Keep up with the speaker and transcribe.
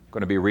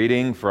Going to be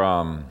reading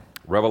from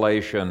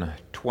Revelation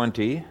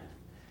 20,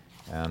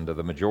 and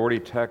the majority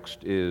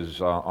text is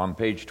on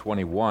page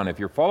 21. If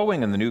you're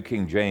following in the New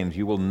King James,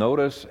 you will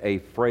notice a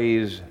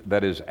phrase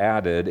that is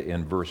added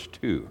in verse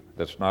 2.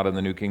 That's not in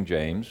the New King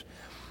James,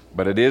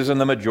 but it is in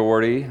the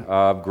majority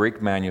of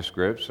Greek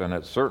manuscripts, and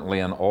it's certainly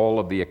in all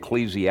of the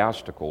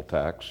ecclesiastical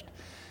text.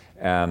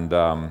 And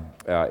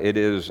it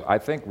is, I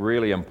think,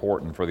 really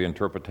important for the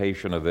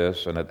interpretation of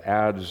this, and it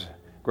adds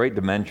great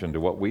dimension to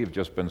what we've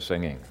just been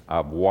singing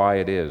of why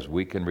it is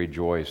we can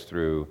rejoice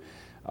through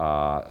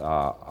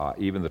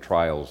even the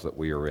trials that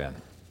we are in.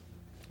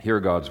 Hear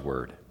God's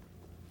word.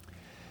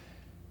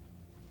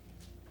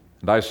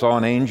 And I saw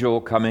an angel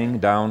coming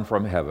down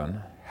from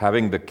heaven,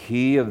 having the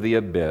key of the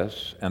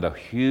abyss and a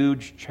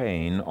huge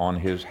chain on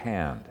his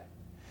hand.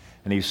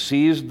 And he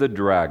seized the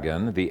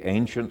dragon, the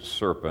ancient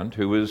serpent,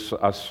 who is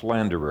a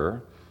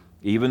slanderer,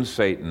 even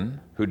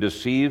Satan, who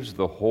deceives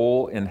the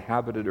whole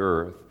inhabited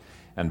earth,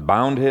 and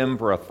bound him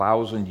for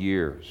 1,000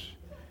 years.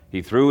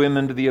 He threw him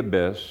into the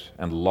abyss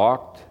and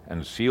locked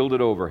and sealed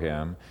it over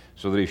him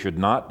so that he should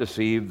not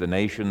deceive the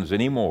nations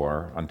any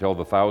more until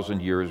the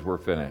 1,000 years were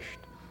finished.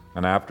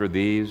 And after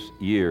these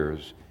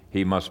years,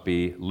 he must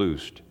be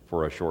loosed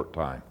for a short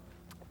time.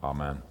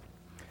 Amen.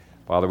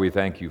 Father, we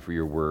thank you for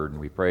your word, and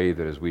we pray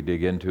that as we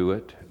dig into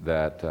it,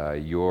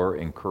 that your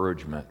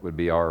encouragement would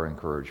be our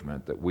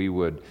encouragement, that we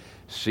would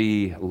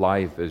see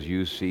life as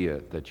you see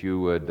it, that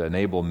you would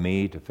enable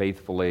me to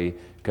faithfully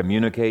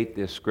communicate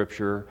this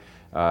scripture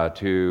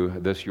to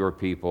this your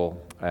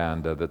people,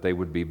 and that they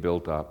would be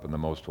built up in the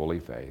most holy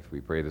faith. We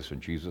pray this in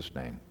Jesus'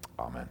 name.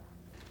 Amen.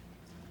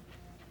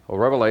 Well,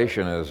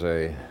 Revelation is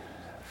a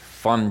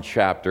fun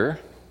chapter,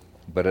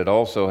 but it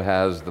also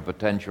has the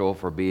potential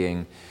for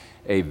being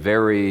a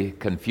very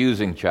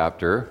confusing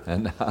chapter,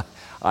 and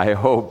I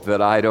hope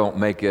that I don't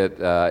make it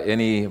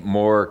any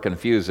more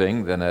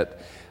confusing than it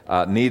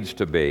needs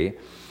to be.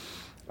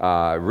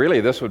 Really,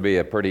 this would be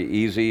a pretty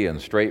easy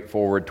and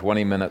straightforward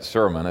 20-minute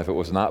sermon if it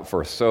was not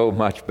for so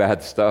much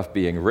bad stuff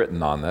being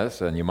written on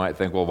this. And you might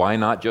think, well, why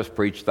not just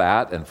preach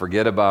that and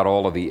forget about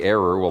all of the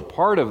error? Well,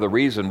 part of the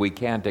reason we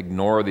can't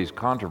ignore these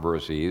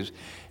controversies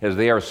is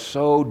they are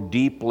so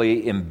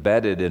deeply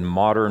embedded in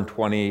modern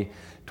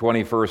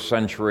 21st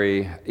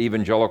century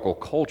evangelical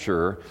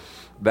culture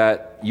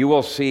that you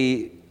will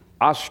see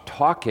us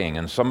talking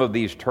in some of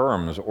these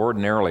terms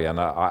ordinarily, and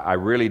I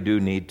really do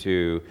need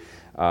to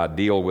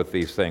deal with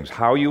these things.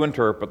 How you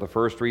interpret the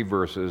first three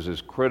verses is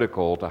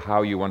critical to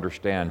how you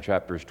understand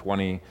chapters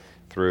 20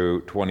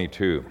 through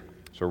 22.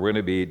 So we're going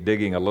to be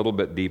digging a little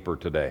bit deeper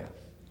today.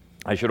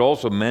 I should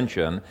also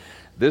mention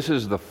this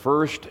is the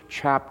first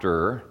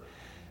chapter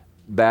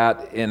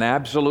that in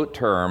absolute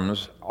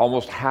terms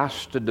almost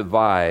has to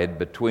divide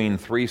between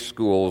three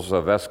schools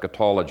of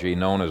eschatology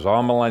known as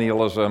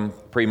amillennialism,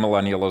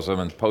 premillennialism,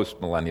 and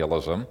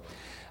postmillennialism,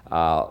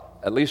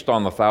 at least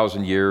on the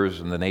 1,000 years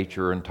and the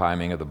nature and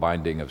timing of the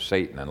binding of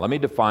Satan. And let me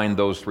define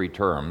those three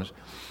terms.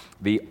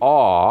 The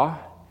awe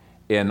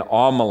in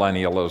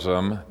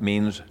amillennialism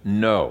means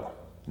no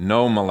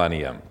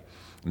millennium.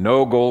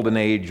 No golden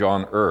age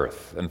on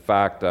earth. In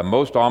fact,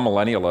 most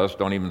amillennialists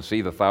don't even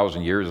see the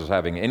 1,000 years as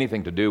having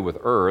anything to do with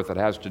earth. It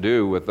has to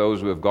do with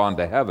those who have gone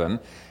to heaven,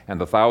 and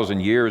the 1,000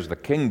 years, the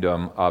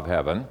kingdom of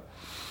heaven.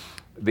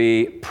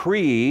 The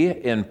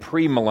in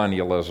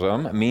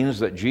premillennialism means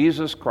that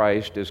Jesus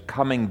Christ is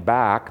coming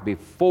back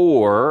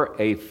before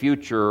a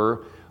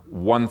future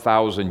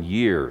 1,000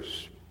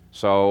 years.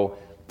 So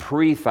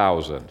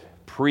pre-1,000,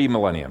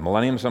 premillennium.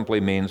 Millennium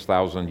simply means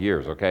 1,000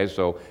 years, okay?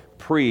 So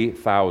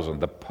pre-1,000.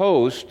 The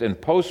post in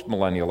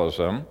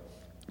postmillennialism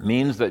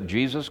means that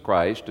Jesus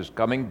Christ is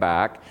coming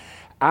back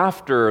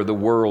after the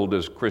world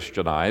is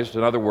Christianized.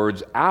 In other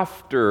words,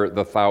 after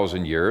the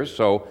 1,000 years,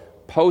 so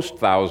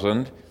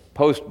post-1,000,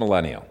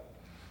 post-millennial.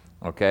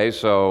 Okay,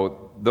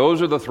 so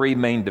those are the three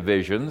main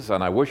divisions,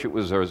 and I wish it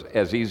was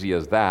as easy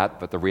as that,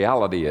 but the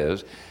reality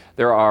is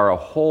there are a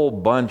whole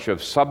bunch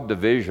of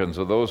subdivisions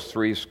of those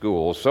three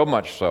schools, so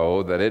much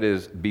so that it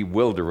is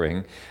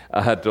bewildering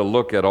to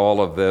look at all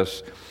of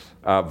this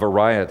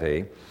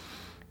variety.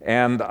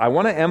 And I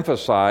want to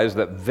emphasize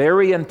that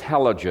very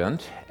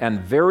intelligent and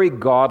very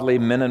godly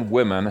men and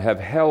women have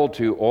held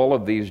to all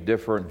of these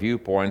different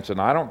viewpoints,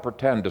 and I don't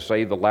pretend to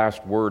say the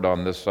last word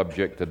on this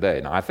subject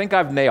today. Now, I think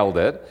I've nailed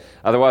it,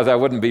 otherwise I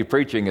wouldn't be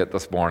preaching it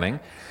this morning.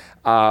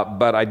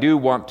 But I do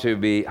want to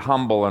be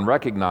humble and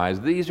recognize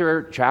these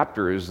are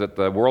chapters that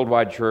the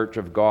Worldwide Church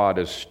of God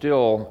is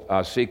still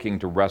seeking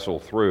to wrestle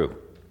through.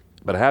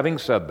 But having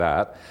said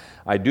that,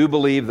 I do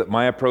believe that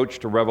my approach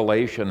to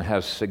Revelation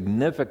has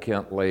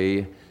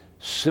significantly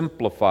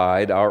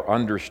simplified our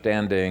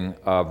understanding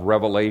of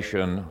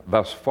Revelation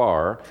thus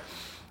far.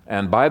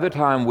 And by the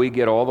time we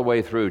get all the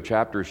way through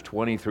chapters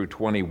 20 through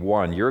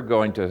 21, you're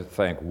going to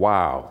think,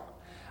 wow,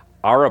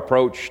 our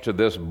approach to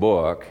this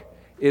book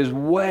is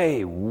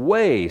way,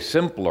 way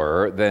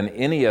simpler than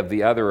any of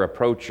the other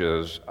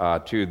approaches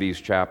to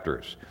these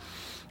chapters.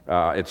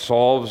 It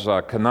solves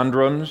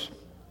conundrums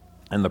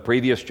in the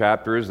previous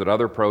chapters that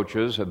other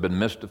approaches have been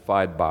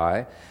mystified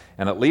by.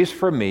 And at least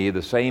for me,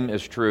 the same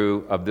is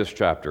true of this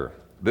chapter.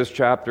 This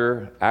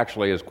chapter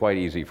actually is quite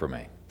easy for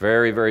me.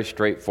 Very, very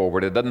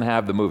straightforward. It doesn't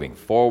have the moving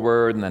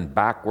forward and then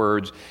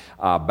backwards,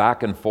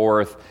 back and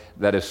forth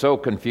that is so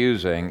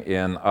confusing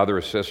in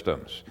other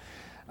systems.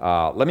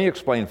 Let me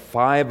explain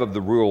 5 of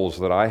the rules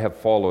that I have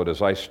followed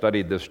as I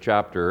studied this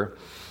chapter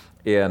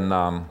in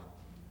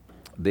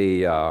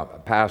the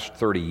past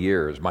 30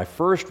 years. My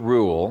first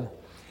rule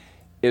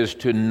is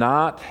to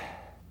not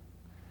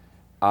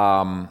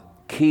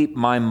keep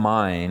my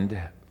mind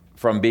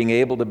from being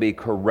able to be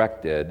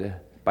corrected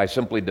by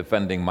simply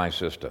defending my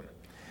system.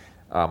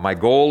 My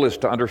goal is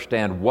to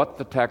understand what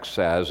the text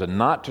says and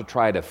not to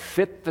try to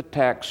fit the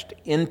text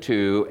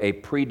into a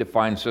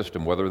predefined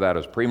system, whether that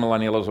is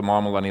premillennialism,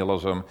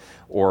 amillennialism,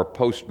 or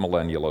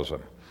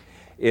postmillennialism.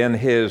 In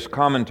his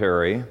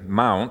commentary,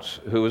 Mounce,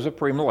 who is a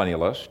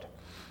premillennialist,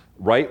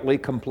 rightly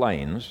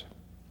complains,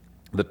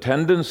 the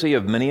tendency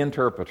of many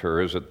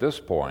interpreters at this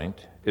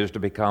point is to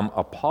become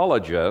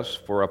apologists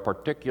for a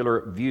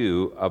particular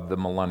view of the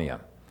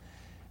millennium.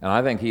 And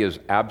I think he is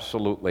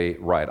absolutely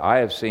right. I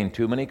have seen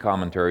too many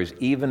commentaries,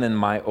 even in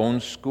my own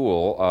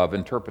school of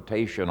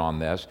interpretation on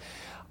this,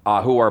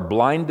 who are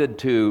blinded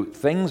to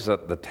things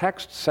that the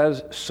text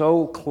says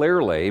so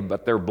clearly,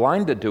 but they're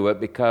blinded to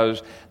it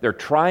because they're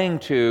trying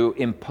to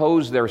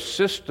impose their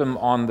system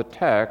on the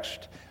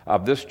text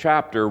of this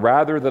chapter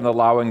rather than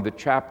allowing the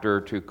chapter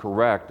to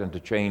correct and to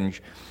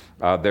change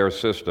their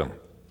system.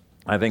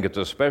 I think it's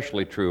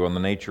especially true on the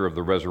nature of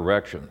the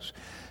resurrections.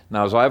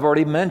 Now, as I've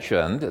already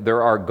mentioned,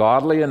 there are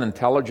godly and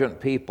intelligent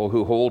people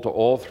who hold to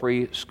all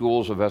 3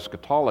 schools of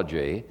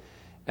eschatology,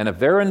 and if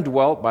they're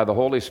indwelt by the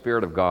Holy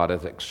Spirit of God,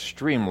 it's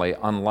extremely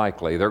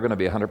unlikely they're going to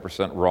be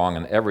 100% wrong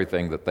in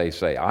everything that they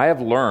say. I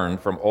have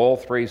learned from all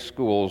 3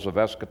 schools of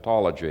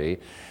eschatology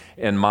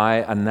in my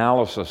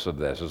analysis of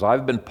this. As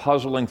I've been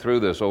puzzling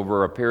through this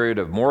over a period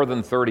of more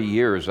than 30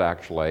 years,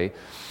 actually,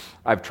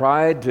 I've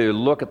tried to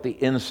look at the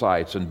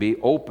insights and be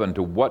open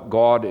to what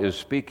God is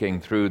speaking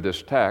through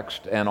this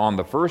text. And on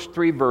the first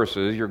 3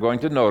 verses, you're going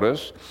to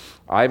notice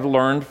I've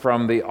learned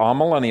from the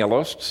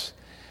amillennialists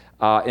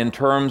in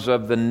terms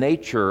of the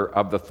nature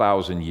of the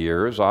 1,000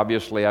 years.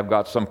 Obviously, I've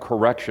got some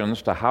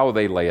corrections to how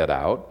they lay it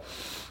out.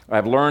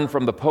 I've learned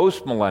from the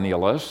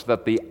postmillennialists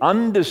that the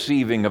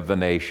undeceiving of the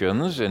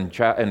nations in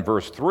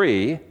verse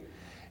 3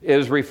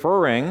 is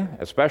referring,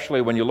 especially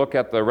when you look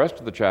at the rest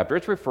of the chapter,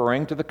 it's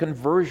referring to the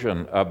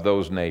conversion of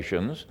those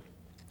nations.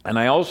 And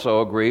I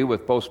also agree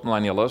with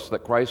postmillennialists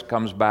that Christ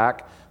comes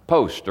back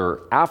post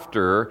or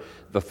after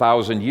the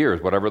 1,000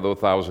 years, whatever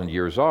those 1,000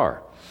 years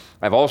are.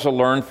 I've also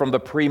learned from the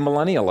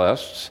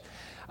premillennialists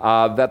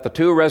that the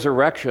 2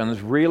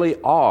 resurrections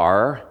really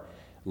are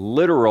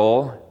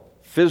literal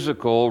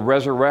physical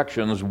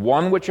resurrections,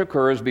 one which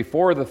occurs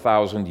before the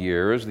 1,000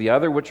 years, the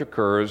other which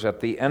occurs at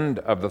the end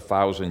of the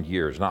 1,000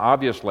 years. Now,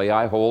 obviously,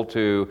 I hold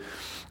to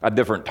a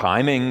different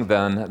timing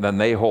than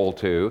they hold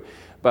to,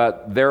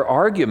 but their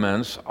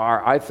arguments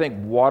are, I think,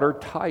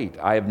 watertight.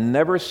 I have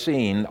never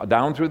seen,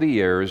 down through the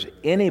years,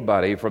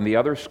 anybody from the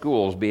other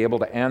schools be able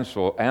to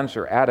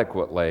answer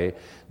adequately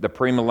the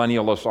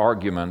premillennialist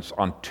arguments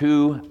on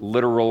 2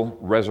 literal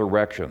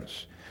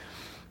resurrections.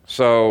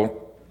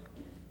 So,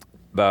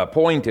 the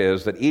point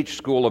is that each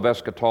school of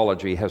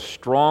eschatology has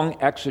strong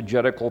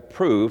exegetical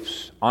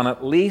proofs on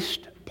at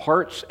least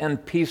parts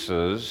and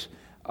pieces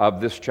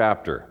of this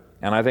chapter.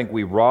 And I think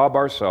we rob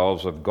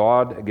ourselves of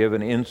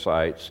God-given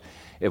insights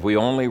if we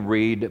only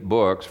read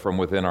books from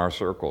within our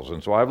circles.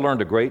 And so I've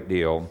learned a great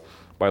deal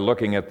by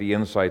looking at the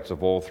insights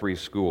of all 3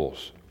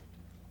 schools.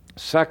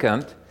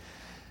 Second,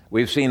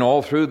 we've seen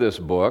all through this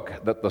book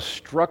that the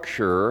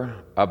structure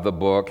of the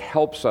book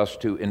helps us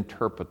to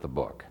interpret the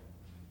book.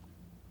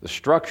 The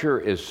structure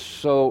is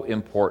so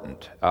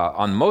important.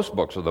 On most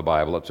books of the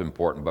Bible, it's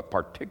important, but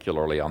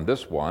particularly on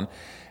this one.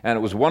 And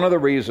it was one of the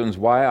reasons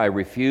why I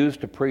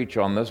refused to preach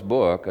on this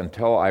book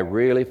until I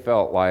really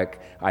felt like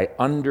I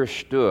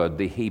understood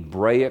the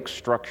Hebraic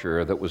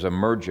structure that was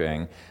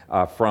emerging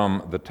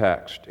from the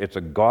text. It's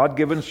a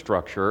God-given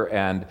structure,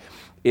 and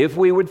if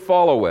we would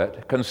follow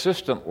it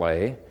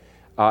consistently,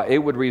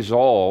 it would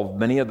resolve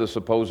many of the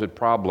supposed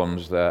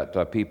problems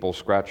that people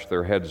scratch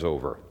their heads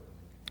over.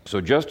 So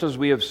just as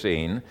we have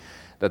seen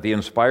that the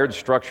inspired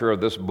structure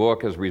of this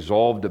book has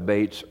resolved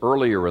debates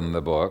earlier in the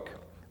book,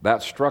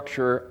 that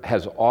structure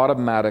has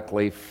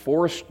automatically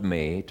forced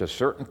me to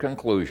certain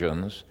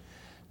conclusions,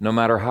 no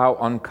matter how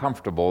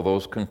uncomfortable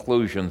those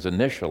conclusions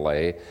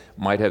initially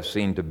might have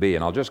seemed to be.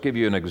 And I'll just give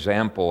you an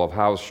example of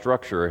how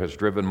structure has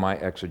driven my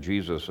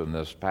exegesis in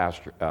this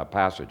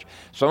passage.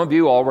 Some of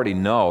you already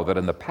know that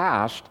in the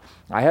past,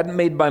 I hadn't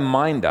made my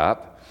mind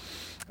up.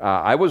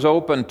 I was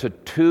open to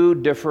 2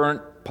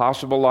 different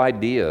possible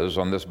ideas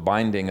on this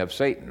binding of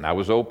Satan. I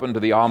was open to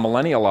the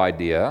amillennial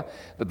idea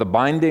that the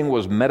binding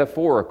was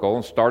metaphorical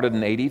and started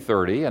in AD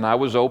 30, and I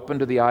was open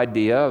to the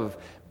idea of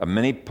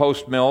many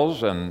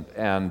post-mills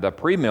and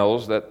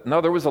pre-mills that, no,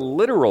 there was a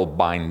literal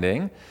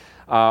binding,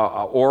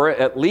 or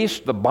at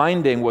least the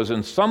binding was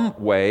in some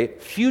way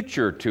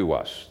future to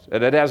us,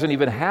 that it hasn't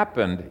even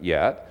happened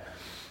yet.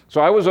 So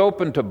I was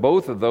open to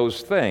both of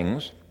those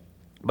things,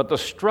 but the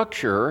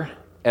structure,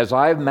 as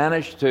I've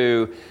managed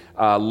to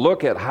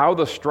look at how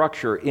the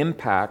structure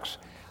impacts,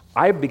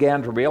 I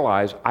began to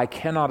realize I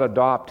cannot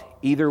adopt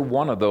either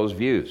one of those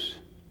views.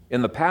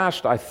 In the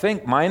past, I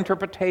think my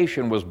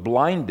interpretation was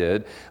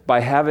blinded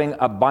by having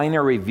a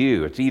binary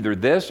view. It's either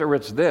this or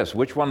it's this.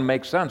 Which one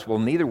makes sense? Well,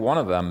 neither one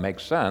of them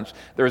makes sense.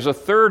 There's a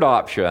third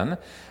option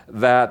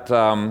that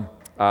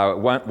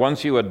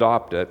once you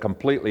adopt it,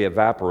 completely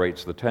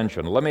evaporates the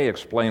tension. Let me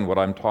explain what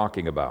I'm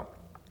talking about.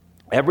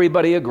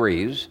 Everybody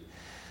agrees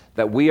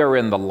that we are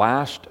in the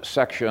last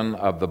section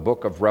of the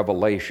book of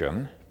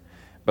Revelation,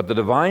 but the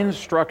divine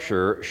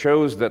structure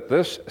shows that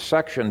this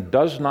section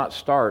does not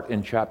start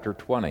in chapter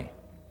 20.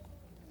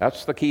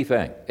 That's the key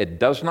thing. It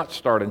does not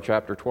start in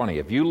chapter 20.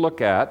 If you look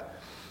at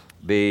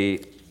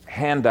the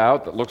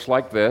handout that looks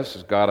like this,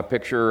 it's got a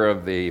picture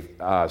of the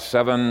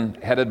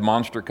seven-headed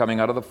monster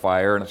coming out of the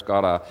fire, and it's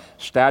got a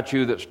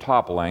statue that's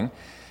toppling.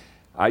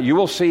 You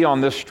will see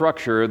on this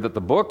structure that the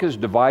book is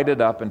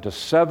divided up into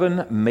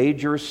 7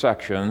 major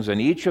sections,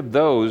 and each of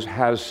those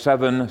has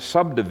 7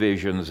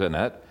 subdivisions in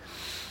it.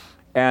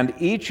 And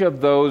each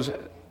of those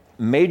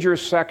major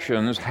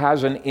sections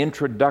has an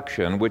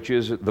introduction, which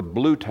is the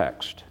blue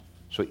text.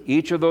 So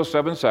each of those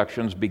 7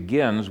 sections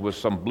begins with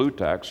some blue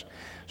text.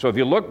 So if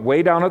you look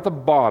way down at the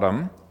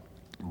bottom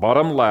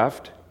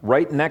left,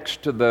 right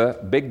next to the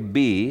big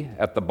B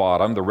at the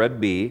bottom, the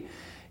red B,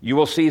 you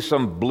will see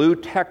some blue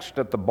text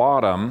at the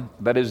bottom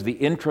that is the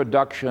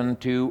introduction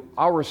to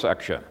our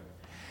section.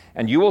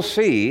 And you will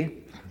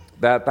see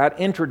that that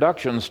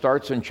introduction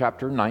starts in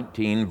chapter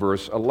 19,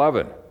 verse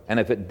 11. And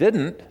if it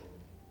didn't,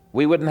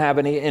 we wouldn't have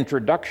any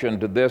introduction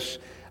to this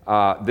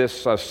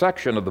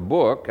section of the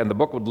book, and the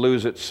book would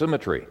lose its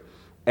symmetry.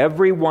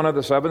 Every one of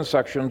the 7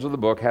 sections of the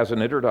book has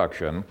an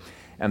introduction,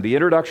 and the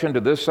introduction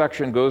to this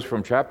section goes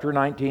from chapter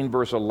 19,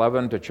 verse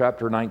 11 to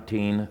chapter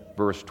 19,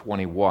 verse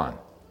 21.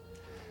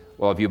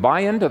 Well, if you buy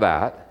into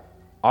that,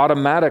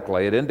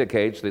 automatically it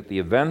indicates that the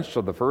events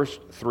of the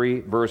first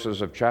 3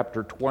 verses of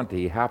chapter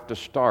 20 have to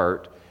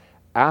start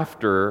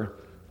after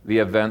the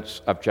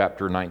events of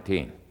chapter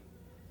 19.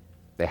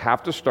 They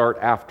have to start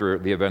after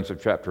the events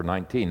of chapter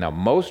 19. Now,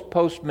 most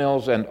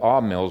post-mills and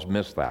awe-mills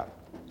miss that.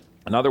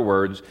 In other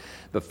words,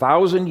 the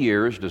 1,000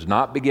 years does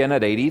not begin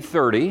at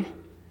 8030,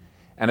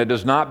 and it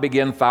does not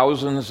begin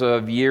thousands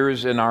of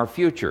years in our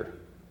future.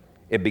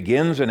 It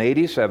begins in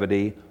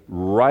 8070,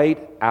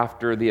 right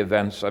after the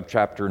events of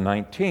chapter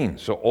 19.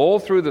 So all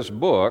through this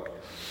book,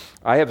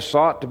 I have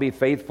sought to be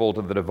faithful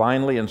to the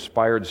divinely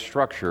inspired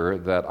structure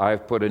that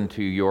I've put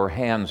into your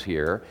hands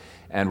here,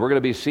 and we're going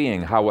to be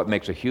seeing how it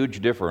makes a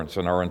huge difference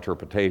in our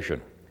interpretation.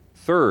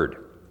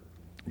 Third,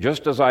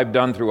 just as I've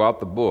done throughout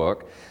the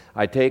book,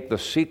 I take the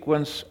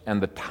sequence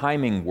and the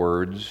timing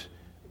words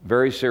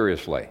very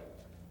seriously.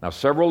 Now,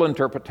 several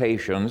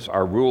interpretations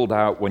are ruled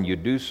out when you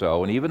do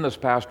so, and even this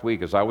past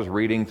week, as I was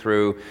reading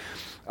through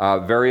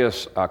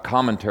various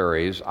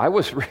commentaries, I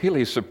was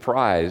really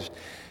surprised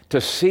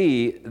to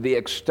see the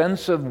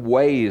extensive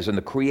ways and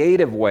the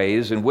creative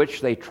ways in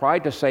which they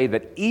tried to say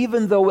that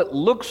even though it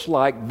looks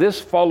like this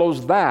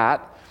follows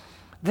that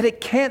it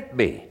can't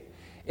be.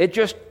 It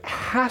just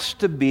has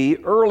to be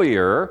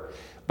earlier,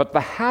 but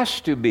the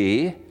has to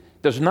be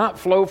does not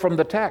flow from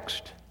the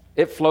text.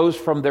 It flows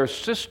from their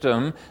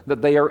system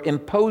that they are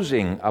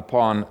imposing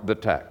upon the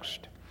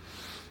text.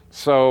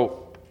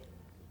 So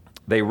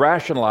they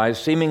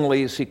rationalize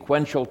seemingly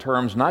sequential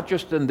terms, not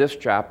just in this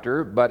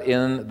chapter, but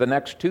in the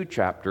next 2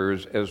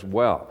 chapters as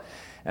well.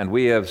 And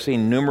we have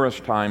seen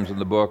numerous times in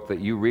the book that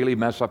you really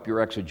mess up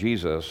your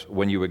exegesis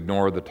when you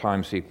ignore the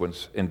time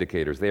sequence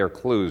indicators. They are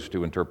clues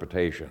to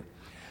interpretation.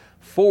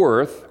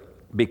 Fourth,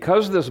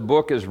 because this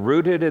book is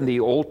rooted in the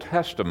Old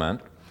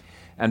Testament,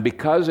 and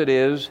because it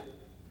is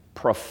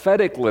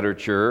prophetic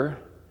literature,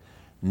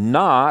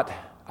 not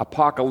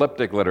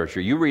apocalyptic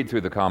literature. You read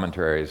through the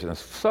commentaries, and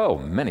so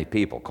many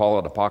people call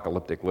it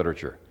apocalyptic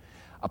literature.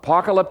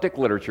 Apocalyptic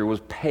literature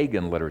was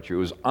pagan literature. It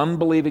was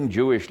unbelieving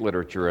Jewish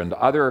literature and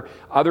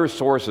other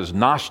sources,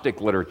 Gnostic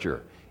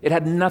literature. It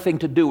had nothing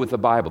to do with the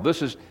Bible.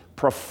 This is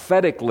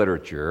prophetic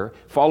literature,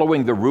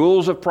 following the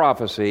rules of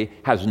prophecy,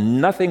 has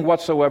nothing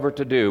whatsoever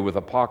to do with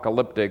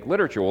apocalyptic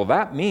literature. Well,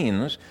 that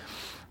means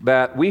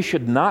that we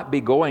should not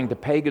be going to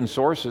pagan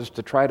sources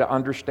to try to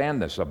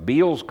understand this.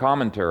 Beale's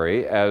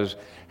commentary, as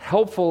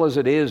helpful as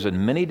it is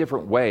in many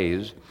different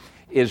ways,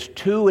 is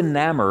too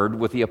enamored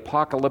with the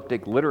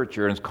apocalyptic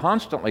literature and is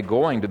constantly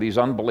going to these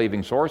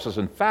unbelieving sources.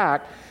 In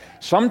fact,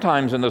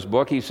 sometimes in this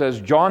book he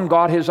says John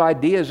got his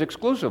ideas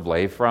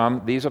exclusively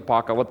from these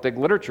apocalyptic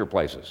literature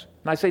places.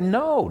 And I say,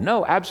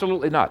 no,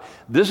 absolutely not.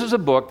 This is a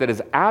book that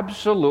is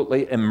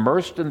absolutely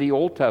immersed in the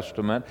Old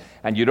Testament,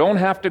 and you don't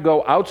have to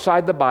go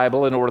outside the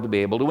Bible in order to be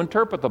able to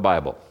interpret the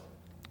Bible.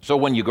 So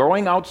when you're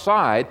going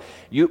outside,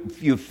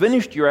 you've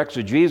finished your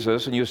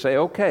exegesis and you say,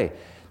 okay,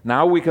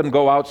 now we can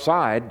go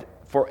outside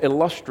for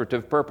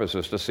illustrative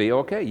purposes to see,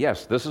 okay,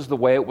 yes, this is the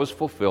way it was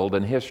fulfilled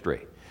in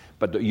history.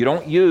 But you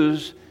don't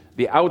use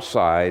the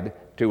outside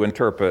to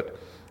interpret.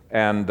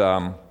 And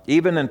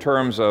even in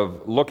terms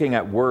of looking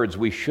at words,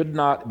 we should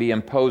not be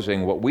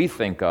imposing what we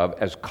think of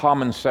as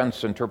common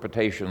sense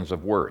interpretations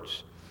of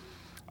words.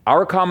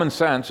 Our common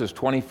sense is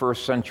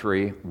 21st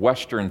century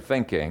Western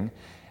thinking,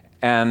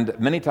 and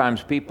many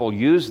times people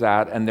use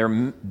that and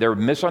they're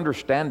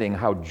misunderstanding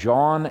how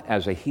John,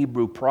 as a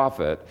Hebrew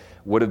prophet,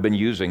 would have been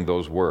using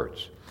those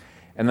words.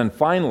 And then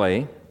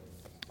finally,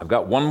 I've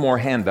got one more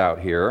handout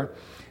here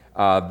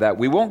that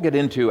we won't get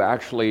into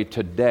actually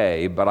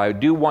today, but I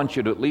do want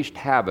you to at least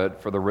have it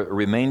for the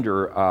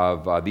remainder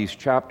of these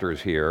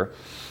chapters here.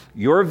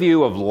 Your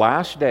view of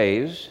last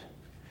days,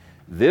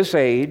 this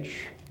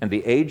age, and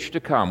the age to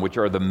come, which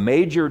are the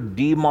major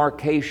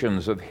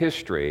demarcations of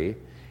history,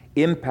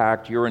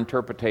 impact your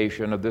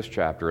interpretation of this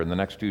chapter and the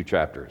next two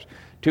chapters.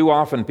 Too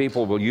often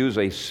people will use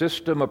a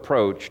system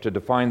approach to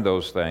define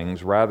those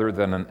things rather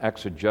than an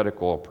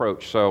exegetical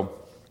approach. So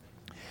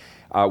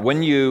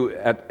when you,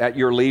 at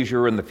your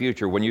leisure in the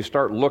future, when you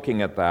start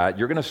looking at that,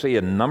 you're going to see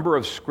a number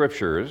of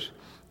scriptures.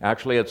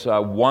 Actually, it's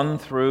 1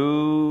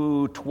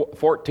 through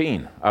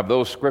 14 of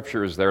those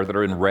scriptures there that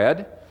are in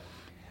red.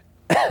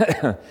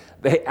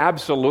 They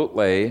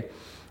absolutely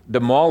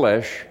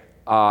demolish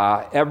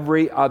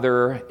every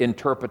other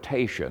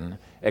interpretation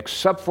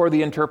except for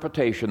the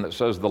interpretation that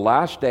says the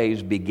last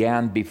days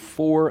began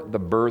before the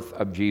birth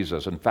of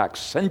Jesus. In fact,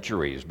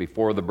 centuries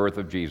before the birth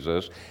of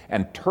Jesus,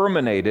 and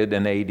terminated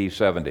in AD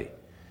 70.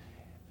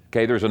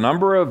 Okay, there's a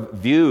number of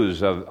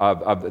views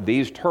of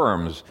these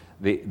terms,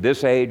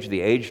 this age, the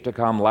age to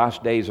come,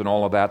 last days, and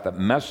all of that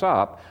mess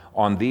up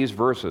on these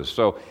verses.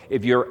 So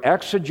if you're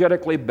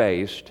exegetically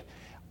based,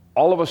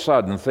 all of a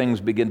sudden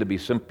things begin to be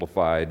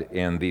simplified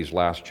in these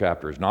last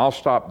chapters. Now I'll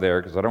stop there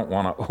because I don't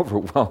want to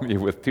overwhelm you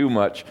with too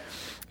much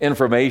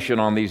information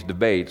on these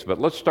debates, but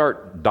let's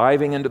start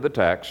diving into the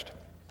text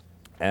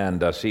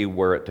and see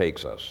where it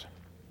takes us.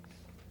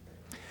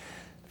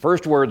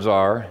 First words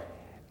are,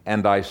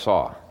 "and I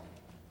saw."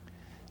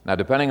 Now,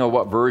 depending on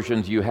what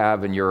versions you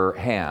have in your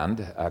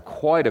hand,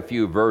 quite a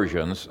few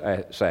versions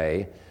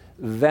say,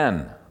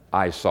 "then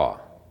I saw."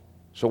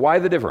 So why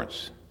the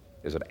difference?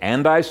 Is it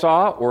 "and I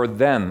saw" or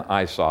 "then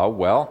I saw"?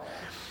 Well,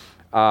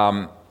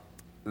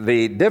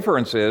 the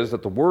difference is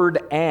that the word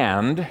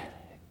 "and"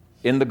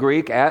 in the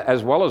Greek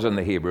as well as in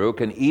the Hebrew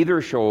can either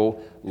show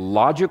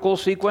logical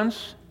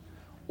sequence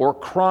or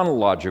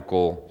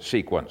chronological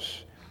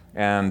sequence.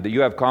 And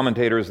you have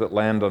commentators that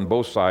land on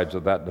both sides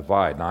of that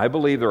divide. Now, I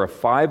believe there are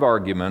 5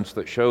 arguments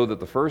that show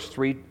that the first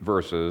 3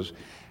 verses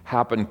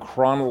happen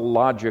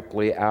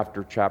chronologically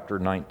after chapter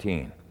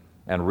 19.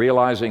 And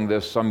realizing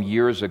this some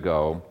years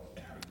ago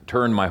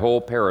turned my whole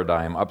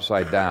paradigm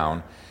upside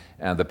down,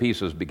 and the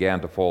pieces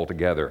began to fall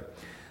together.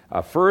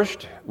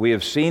 First, we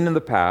have seen in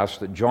the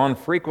past that John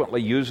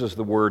frequently uses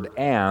the word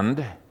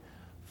 "and"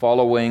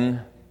 following,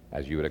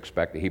 as you would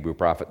expect a Hebrew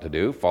prophet to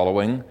do,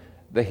 following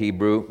the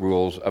Hebrew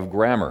rules of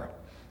grammar.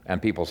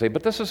 And people say,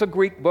 but this is a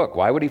Greek book.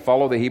 Why would he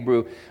follow the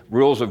Hebrew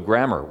rules of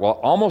grammar? Well,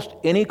 almost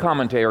any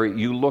commentary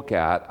you look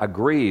at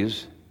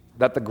agrees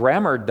that the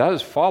grammar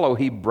does follow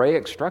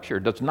Hebraic structure,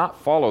 does not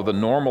follow the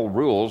normal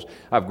rules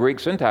of Greek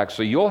syntax.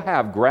 So you'll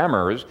have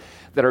grammars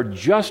that are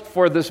just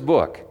for this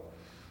book,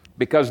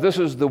 because this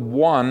is the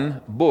one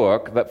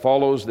book that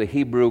follows the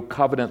Hebrew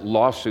covenant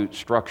lawsuit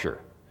structure.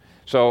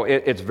 So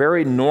it's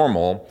very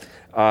normal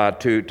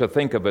to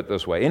think of it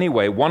this way.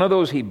 Anyway, one of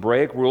those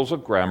Hebraic rules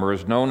of grammar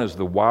is known as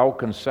the wow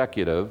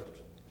consecutive,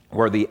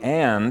 where the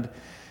 "and"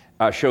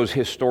 shows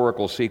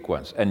historical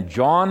sequence. And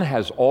John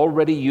has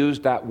already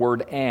used that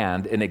word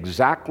 "and" in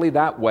exactly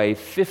that way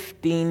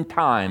 15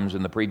 times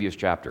in the previous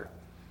chapter.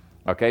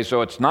 Okay,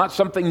 so it's not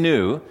something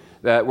new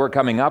that we're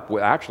coming up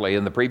with. Actually,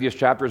 in the previous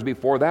chapters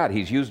before that,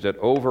 he's used it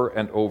over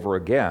and over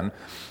again,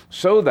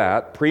 so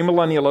that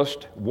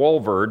premillennialist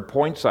Walvoord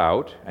points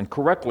out, and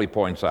correctly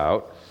points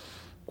out,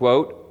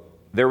 quote,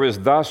 "There is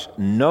thus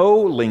no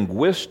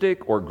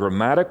linguistic or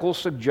grammatical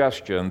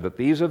suggestion that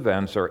these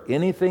events are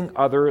anything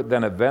other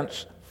than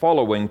events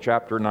following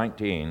chapter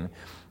 19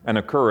 and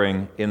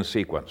occurring in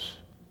sequence."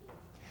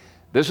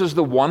 This is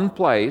the one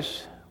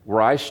place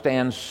where I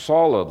stand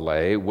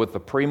solidly with the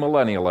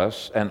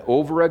premillennialists and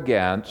over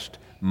against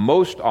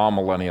most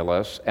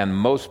amillennialists and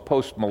most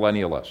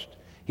postmillennialists.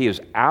 He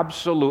is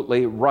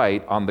absolutely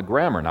right on the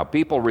grammar. Now,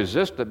 people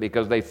resist it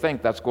because they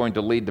think that's going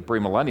to lead to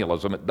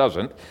premillennialism. It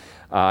doesn't.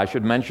 I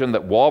should mention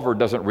that Walvoord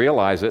doesn't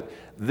realize it.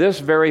 This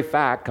very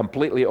fact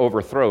completely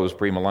overthrows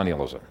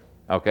premillennialism.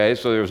 Okay,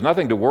 so there's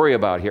nothing to worry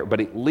about here,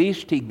 but at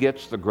least he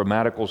gets the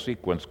grammatical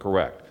sequence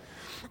correct.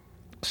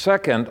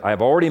 Second,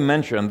 I've already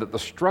mentioned that the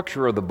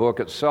structure of the book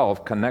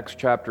itself connects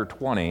chapter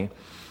 20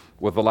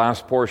 with the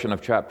last portion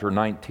of chapter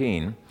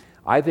 19.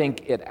 I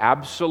think it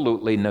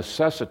absolutely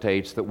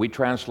necessitates that we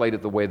translate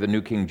it the way the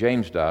New King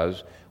James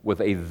does, with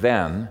a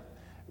 "then"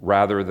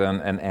 rather than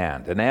an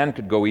 "and." An "and"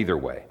 could go either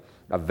way.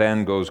 A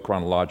 "then" goes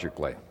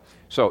chronologically.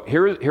 So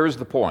here's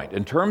the point.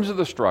 In terms of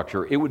the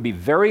structure, it would be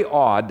very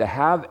odd to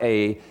have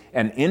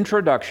an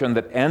introduction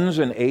that ends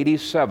in AD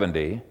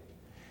 70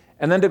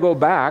 and then to go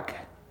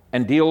back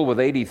and deal with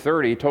AD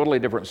 30, totally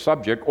different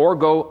subject, or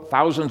go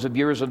thousands of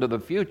years into the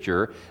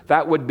future,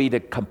 that would be to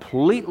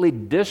completely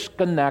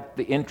disconnect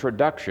the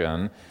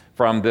introduction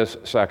from this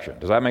section.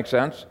 Does that make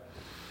sense?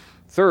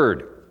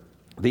 Third,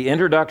 the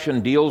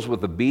introduction deals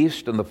with the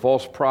beast and the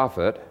false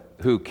prophet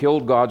who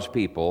killed God's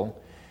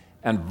people,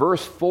 and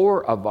verse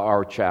 4 of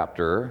our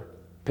chapter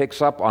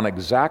picks up on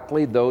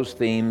exactly those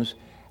themes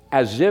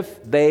as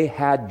if they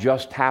had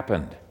just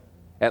happened.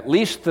 At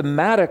least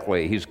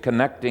thematically, he's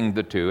connecting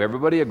the two.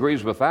 Everybody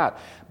agrees with that.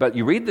 But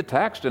you read the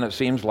text and it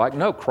seems like,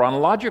 no,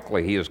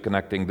 chronologically he is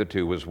connecting the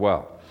two as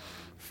well.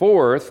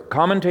 Fourth,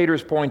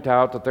 commentators point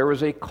out that there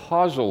is a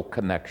causal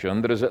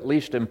connection that is at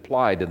least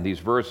implied in these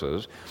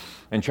verses.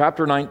 In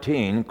chapter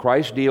 19,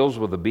 Christ deals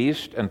with the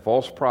beast and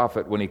false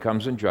prophet when he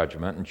comes in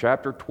judgment. And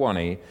chapter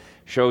 20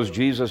 shows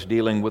Jesus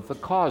dealing with the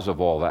cause of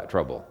all that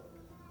trouble.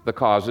 The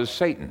cause is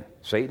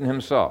Satan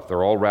himself.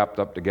 They're all wrapped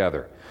up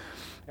together.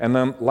 And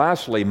then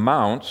lastly,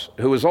 Mounce,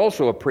 who is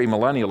also a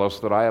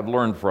premillennialist that I have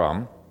learned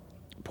from,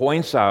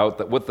 points out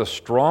that with the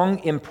strong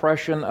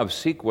impression of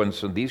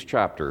sequence in these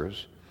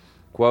chapters,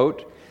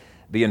 quote,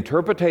 the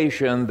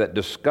interpretation that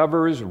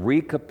discovers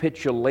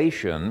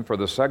recapitulation for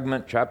the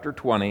segment chapter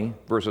 20,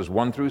 verses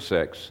 1 through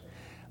 6,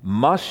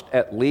 must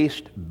at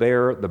least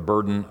bear the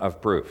burden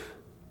of proof.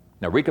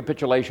 Now,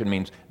 recapitulation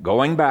means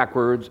going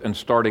backwards and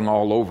starting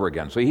all over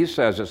again. So he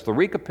says it's the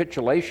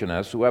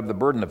recapitulationists who have the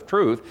burden of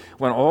truth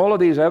when all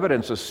of these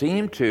evidences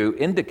seem to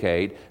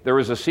indicate there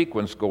is a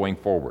sequence going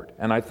forward.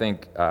 And I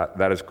think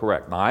that is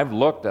correct. Now, I've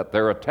looked at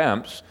their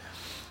attempts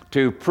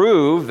to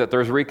prove that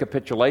there's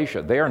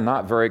recapitulation. They are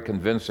not very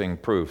convincing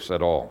proofs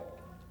at all.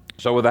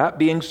 So with that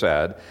being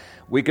said,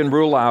 we can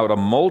rule out a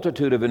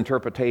multitude of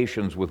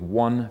interpretations with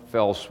one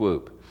fell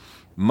swoop.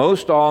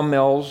 Most all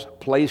mills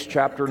place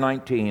chapter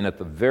 19 at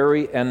the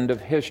very end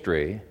of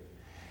history,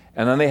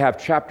 and then they have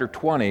chapter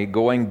 20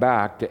 going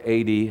back to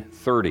AD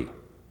 30.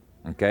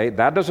 Okay,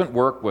 that doesn't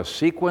work with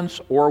sequence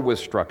or with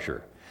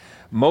structure.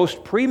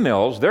 Most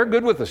pre-mills, they're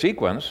good with the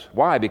sequence.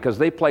 Why? Because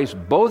they place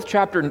both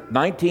chapter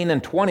 19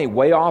 and 20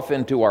 way off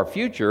into our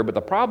future, but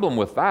the problem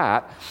with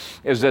that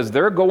is as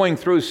they're going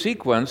through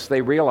sequence,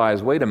 they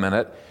realize, wait a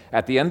minute,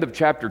 at the end of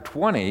chapter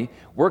 20,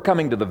 we're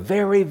coming to the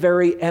very,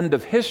 very end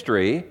of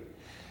history,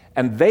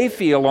 and they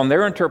feel on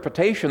their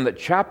interpretation that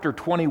chapter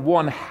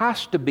 21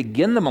 has to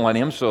begin the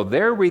millennium, so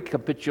they're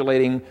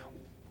recapitulating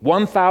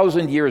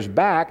 1,000 years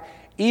back,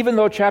 even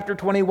though chapter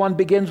 21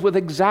 begins with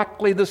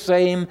exactly the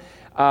same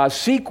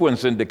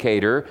sequence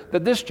indicator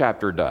that this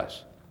chapter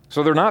does.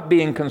 So they're not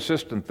being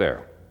consistent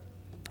there.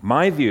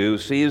 My view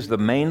sees the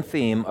main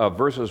theme of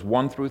verses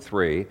 1 through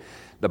 3,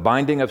 the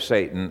binding of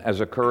Satan,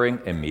 as occurring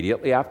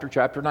immediately after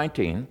chapter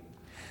 19.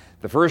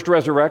 The first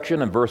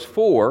resurrection in verse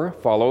 4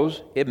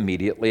 follows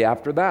immediately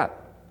after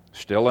that,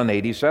 still in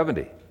AD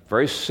 70.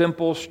 Very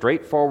simple,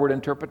 straightforward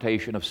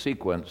interpretation of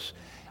sequence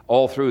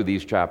all through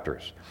these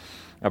chapters.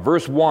 Now,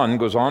 verse 1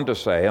 goes on to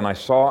say, and I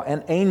saw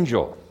an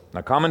angel.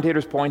 Now,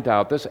 commentators point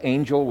out this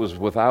angel was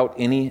without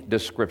any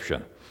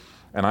description,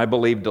 and I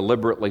believe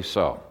deliberately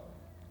so.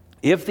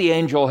 If the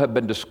angel had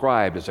been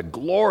described as a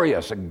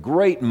glorious, a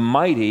great,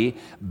 mighty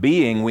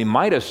being, we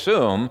might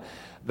assume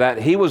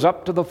that he was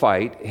up to the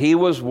fight. He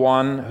was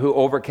one who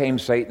overcame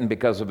Satan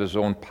because of his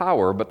own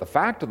power. But the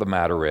fact of the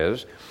matter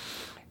is,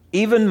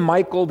 even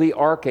Michael the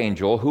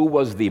archangel, who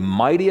was the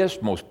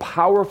mightiest, most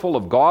powerful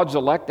of God's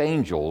elect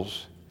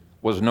angels,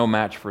 was no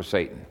match for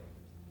Satan.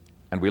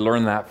 And we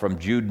learn that from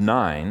Jude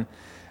 9,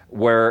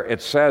 where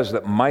it says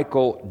that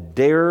Michael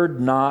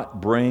dared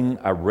not bring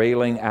a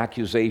railing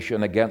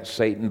accusation against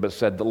Satan, but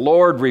said, "The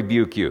Lord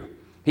rebuke you."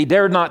 He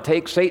dared not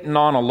take Satan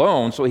on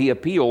alone, so he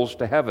appeals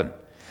to heaven.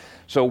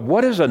 So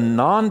what is a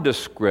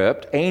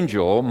nondescript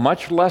angel,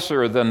 much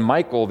lesser than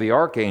Michael the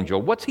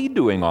archangel? What's he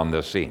doing on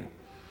this scene?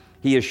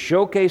 He is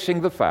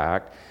showcasing the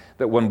fact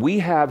that when we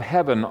have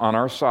heaven on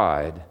our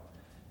side,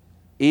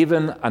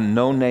 even a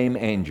no-name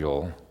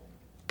angel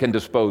can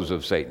dispose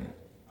of Satan.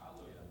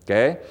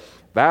 Okay?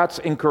 That's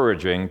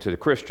encouraging to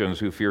Christians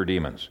who fear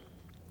demons.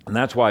 And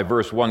that's why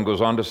verse 1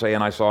 goes on to say,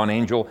 and I saw an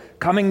angel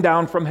coming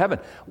down from heaven.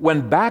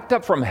 When backed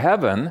up from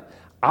heaven,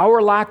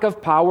 our lack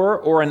of power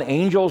or an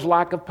angel's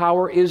lack of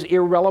power is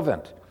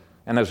irrelevant.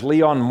 And as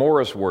Leon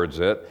Morris words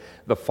it,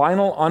 the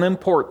final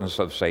unimportance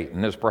of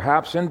Satan is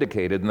perhaps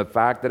indicated in the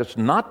fact that it's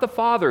not the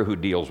Father who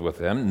deals with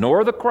him,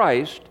 nor the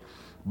Christ,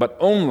 but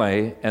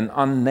only an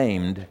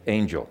unnamed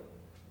angel.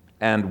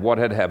 And what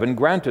had heaven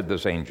granted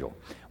this angel?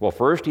 Well,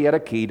 first, he had a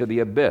key to the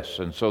abyss.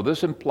 And so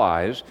this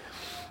implies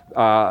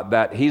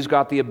that he's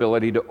got the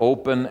ability to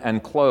open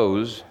and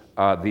close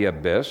the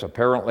abyss.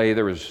 Apparently,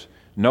 there was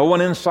no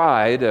one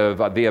inside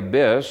of the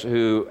abyss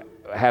who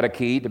had a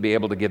key to be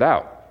able to get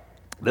out.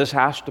 This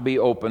has to be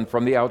opened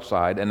from the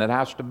outside, and it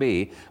has to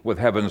be with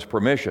heaven's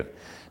permission.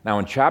 Now,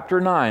 in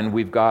chapter 9,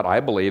 we've got,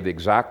 I believe,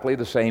 exactly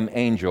the same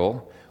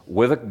angel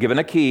given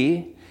a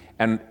key,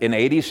 and in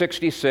AD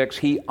 66,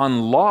 he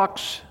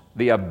unlocks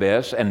the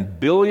abyss, and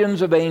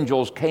billions of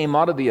angels came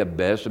out of the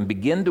abyss and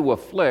begin to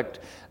afflict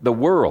the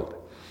world.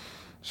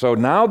 So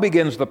now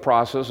begins the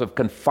process of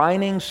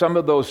confining some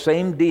of those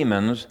same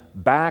demons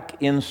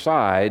back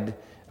inside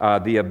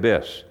the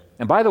abyss.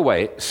 And by the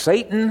way,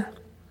 Satan,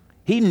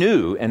 he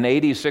knew in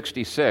AD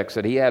 66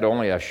 that he had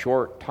only a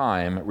short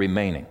time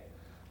remaining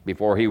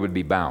before he would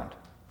be bound.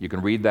 You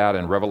can read that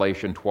in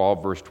Revelation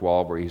 12, verse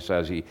 12, where he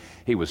says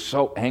he was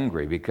so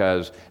angry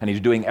and he's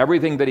doing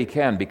everything that he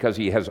can because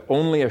he has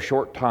only a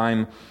short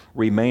time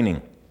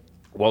remaining.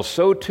 Well,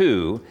 so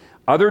too,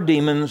 other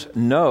demons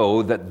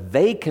know that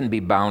they can be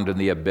bound in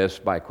the abyss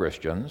by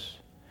Christians,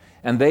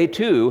 and they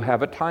too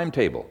have a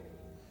timetable.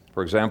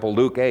 For example,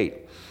 Luke 8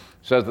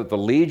 says that the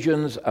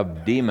legions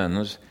of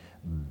demons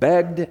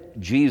begged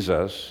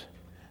Jesus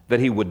that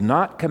he would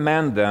not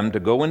command them to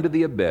go into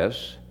the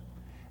abyss.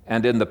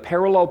 And in the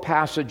parallel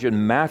passage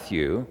in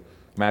Matthew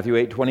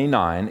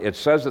 8:29, it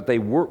says that they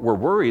were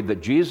worried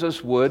that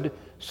Jesus would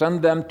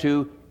send them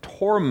to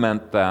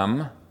torment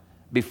them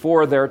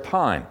before their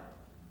time.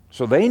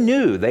 So they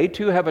knew they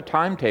too have a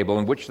timetable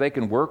in which they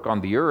can work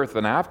on the earth,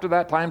 and after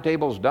that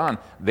timetable is done,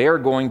 they're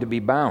going to be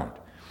bound.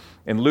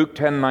 In Luke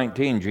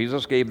 10:19,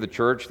 Jesus gave the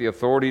church the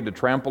authority to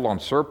trample on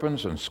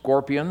serpents and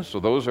scorpions, so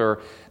those are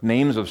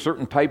names of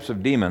certain types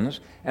of demons,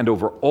 and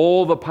over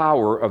all the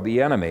power of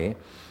the enemy.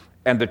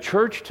 And the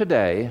church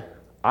today,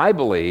 I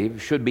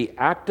believe, should be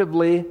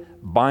actively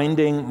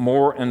binding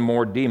more and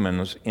more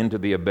demons into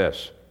the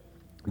abyss.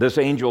 This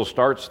angel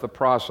starts the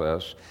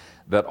process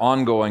that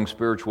ongoing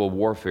spiritual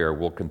warfare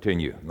will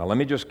continue. Now let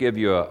me just give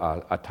you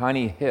a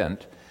tiny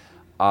hint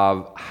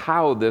of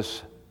how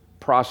this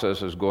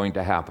process is going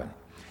to happen.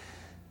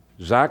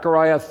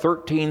 Zechariah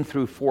 13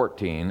 through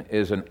 14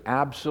 is an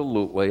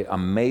absolutely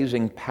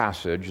amazing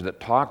passage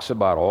that talks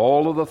about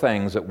all of the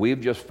things that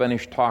we've just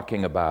finished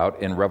talking about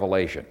in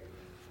Revelation,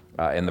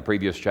 in the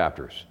previous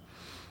chapters.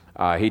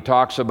 He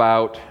talks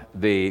about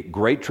the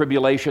great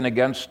tribulation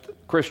against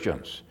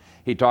Christians.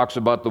 He talks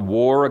about the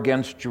war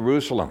against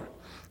Jerusalem.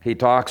 He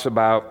talks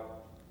about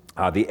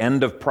the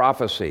end of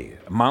prophecy,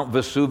 Mount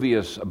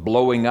Vesuvius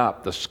blowing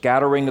up, the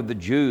scattering of the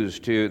Jews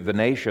to the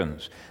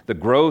nations, the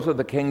growth of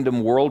the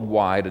kingdom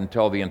worldwide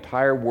until the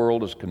entire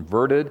world is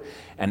converted,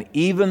 and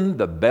even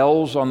the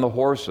bells on the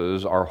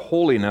horses are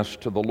holiness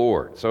to the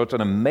Lord. So it's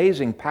an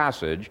amazing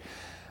passage,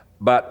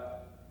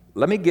 but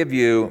let me give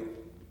you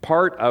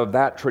part of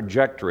that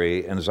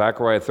trajectory in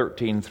Zechariah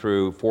 13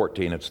 through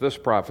 14. It's this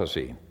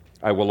prophecy: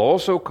 I will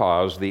also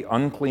cause the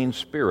unclean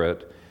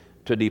spirit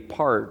to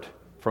depart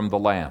from the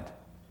land.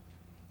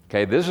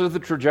 Okay, this is the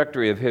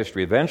trajectory of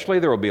history. Eventually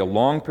there will be a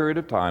long period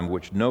of time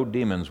which no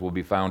demons will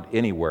be found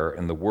anywhere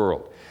in the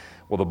world.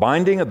 Well, the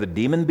binding of the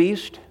demon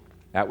beast,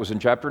 that was in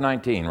chapter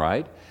 19,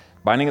 right?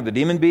 Binding of the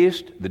demon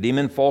beast, the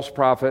demon false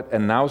prophet,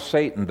 and now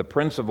Satan, the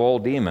prince of all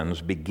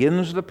demons,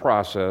 begins the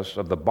process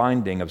of the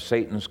binding of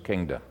Satan's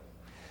kingdom.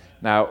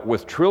 Now,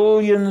 with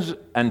trillions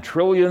and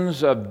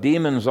trillions of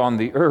demons on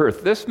the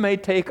earth, this may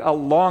take a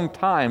long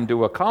time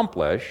to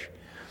accomplish.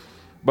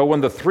 But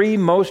when the three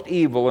most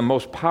evil and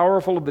most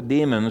powerful of the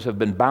demons have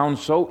been bound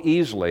so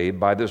easily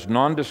by this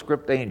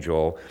nondescript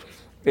angel,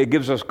 it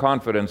gives us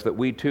confidence that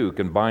we too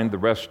can bind the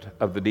rest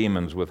of the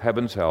demons with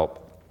heaven's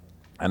help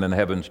and in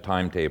heaven's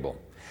timetable.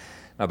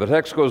 Now the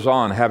text goes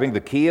on, having the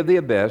key of the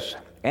abyss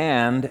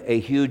and a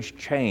huge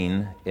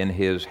chain in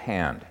his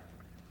hand.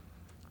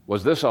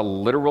 Was this a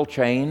literal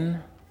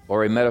chain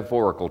or a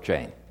metaphorical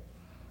chain?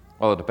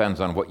 Well, it depends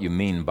on what you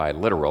mean by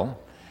literal.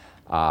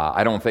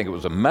 I don't think it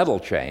was a metal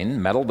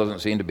chain. Metal doesn't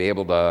seem to be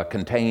able to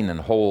contain and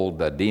hold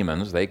the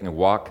demons. They can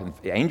walk,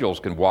 angels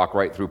can walk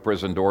right through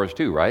prison doors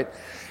too, right?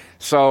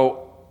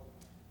 So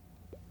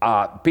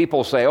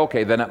people say,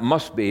 okay, then it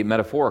must be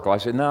metaphorical. I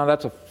say, no,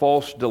 that's a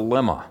false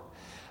dilemma.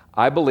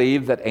 I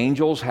believe that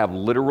angels have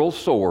literal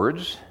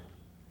swords,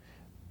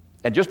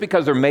 and just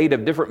because they're made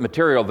of different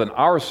material than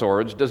our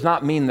swords does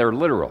not mean they're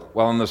literal.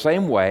 Well, in the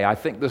same way, I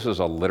think this is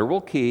a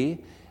literal key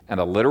and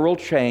a literal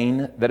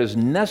chain that is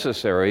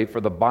necessary for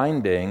the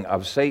binding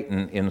of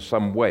Satan in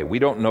some way. We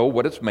don't know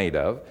what it's made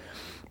of,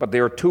 but they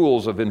are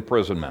tools of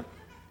imprisonment.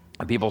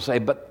 And people say,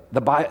 but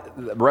the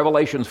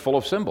Revelation's full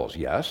of symbols.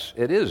 Yes,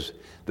 it is.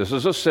 This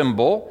is a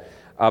symbol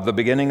of the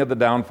beginning of the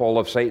downfall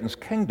of Satan's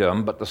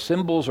kingdom, but the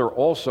symbols are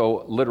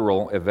also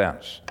literal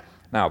events.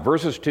 Now,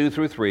 verses 2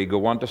 through 3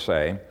 go on to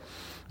say,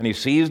 and he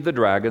seized the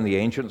dragon, the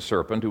ancient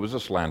serpent, who was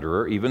a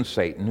slanderer, even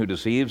Satan, who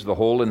deceives the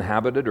whole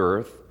inhabited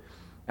earth,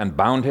 and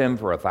bound him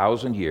for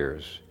 1,000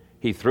 years.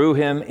 He threw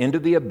him into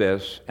the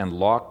abyss and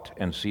locked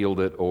and sealed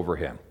it over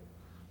him.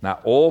 Now,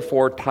 all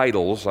four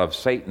titles of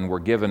Satan were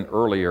given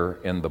earlier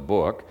in the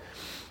book,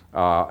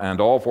 and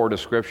all four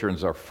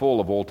descriptions are full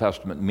of Old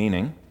Testament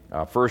meaning.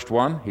 First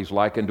one, he's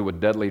likened to a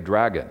deadly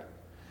dragon.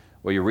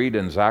 Well, you read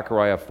in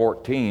Zechariah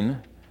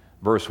 14,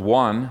 verse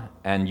 1,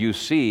 and you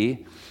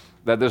see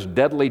that this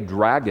deadly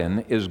dragon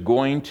is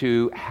going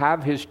to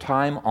have his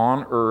time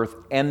on earth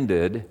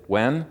ended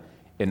when?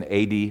 In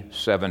AD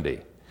 70.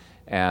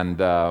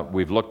 And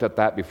we've looked at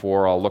that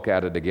before. I'll look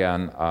at it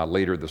again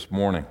later this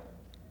morning.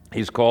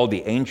 He's called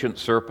the ancient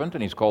serpent,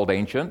 and he's called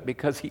ancient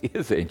because he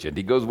is ancient.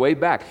 He goes way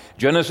back.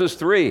 Genesis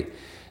 3,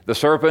 the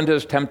serpent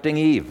is tempting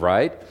Eve,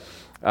 right?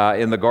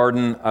 in the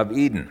Garden of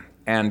Eden.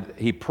 And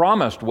he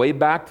promised way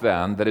back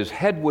then that his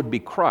head would be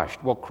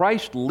crushed. Well,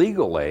 Christ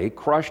legally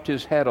crushed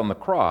his head on the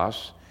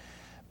cross,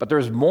 but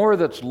there's more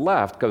that's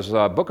left, because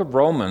the book of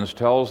Romans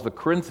tells the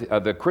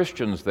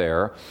Christians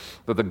there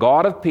that the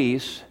God of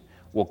peace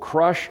will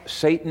crush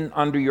Satan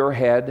under your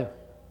head,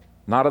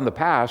 not in the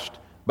past,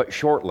 but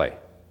shortly.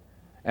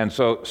 And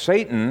so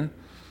Satan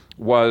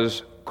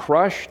was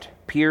crushed,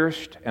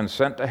 pierced, and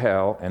sent to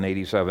hell in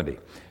AD 70.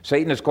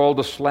 Satan is called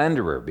a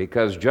slanderer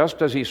because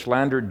just as he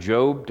slandered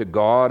Job to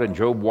God in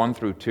Job 1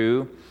 through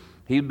 2,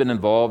 he'd been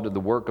involved in the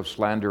work of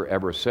slander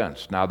ever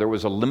since. Now, there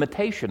was a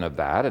limitation of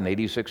that in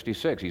AD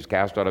 66. He's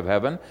cast out of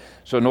heaven,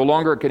 so no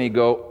longer can he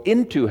go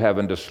into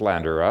heaven to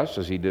slander us,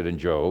 as he did in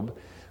Job,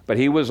 but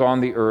he was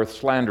on the earth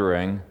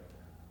slandering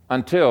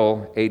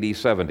until AD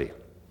 70.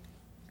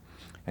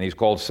 And he's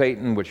called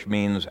Satan, which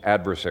means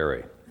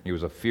adversary. He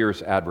was a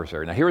fierce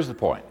adversary. Now, here's the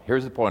point.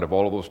 Here's the point of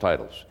all of those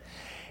titles.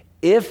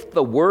 If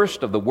the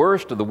worst of the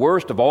worst of the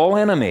worst of all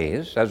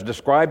enemies, as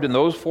described in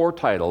those 4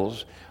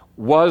 titles,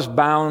 was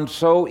bound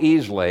so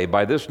easily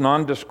by this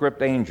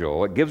nondescript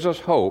angel, it gives us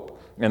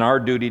hope in our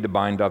duty to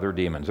bind other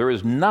demons. There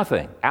is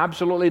nothing,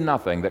 absolutely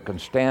nothing, that can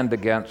stand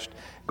against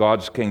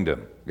God's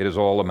kingdom. It is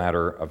all a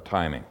matter of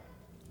timing.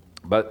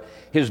 But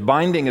his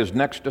binding is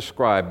next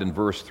described in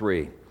verse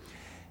 3.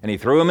 And he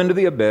threw him into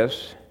the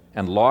abyss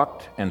and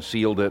locked and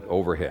sealed it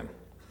over him.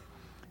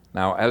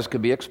 Now, as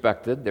could be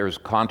expected, there's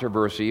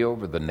controversy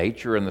over the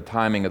nature and the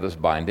timing of this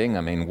binding.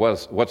 I mean,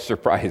 what's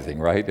surprising,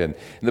 right? And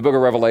in the book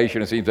of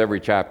Revelation, it seems every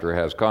chapter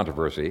has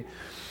controversy.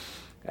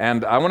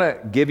 And I want to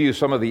give you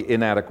some of the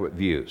inadequate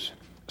views.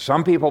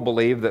 Some people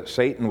believe that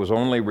Satan was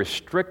only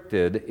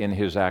restricted in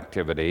his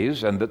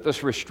activities and that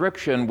this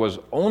restriction was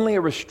only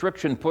a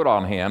restriction put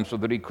on him so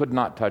that he could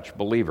not touch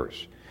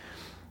believers.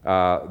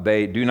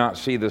 They do not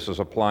see this as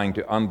applying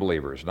to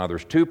unbelievers. Now,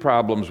 there's 2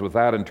 problems with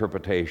that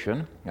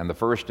interpretation, and the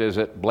first is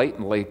it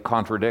blatantly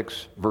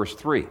contradicts verse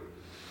 3.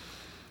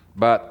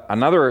 But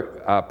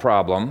another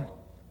problem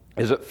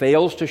is it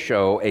fails to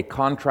show a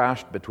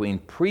contrast between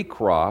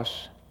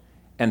pre-cross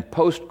and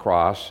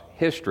post-cross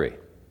history.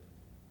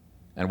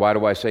 And why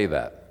do I say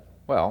that?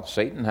 Well,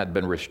 Satan had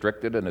been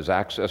restricted in his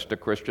access to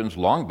Christians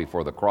long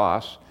before the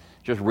cross.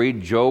 Just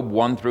read Job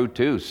 1 through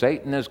 2.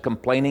 Satan is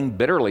complaining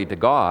bitterly to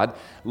God.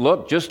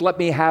 Look, just let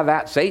me have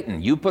at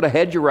Satan. You put a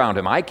hedge around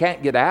him. I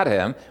can't get at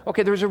him.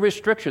 Okay, there's a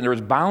restriction.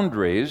 There's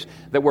boundaries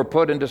that were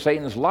put into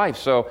Satan's life.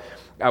 So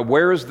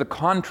where is the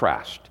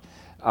contrast?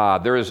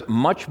 There is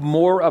much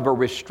more of a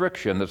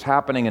restriction that's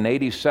happening in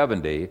AD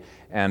 70,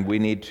 and we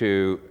need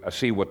to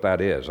see what that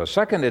is. A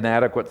second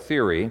inadequate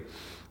theory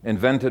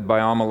invented by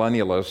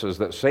amillennialists is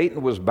that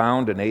Satan was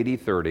bound in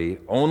AD 30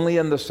 only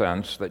in the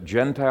sense that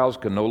Gentiles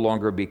can no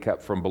longer be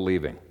kept from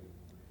believing.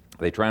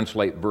 They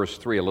translate verse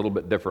 3 a little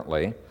bit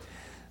differently.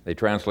 They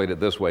translate it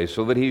this way,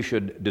 so that he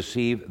should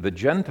deceive the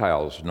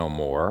Gentiles no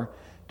more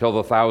till the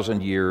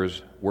 1,000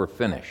 years were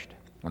finished.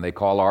 And they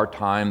call our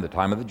time the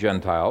time of the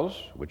Gentiles,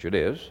 which it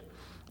is,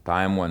 a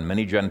time when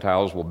many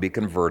Gentiles will be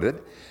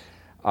converted.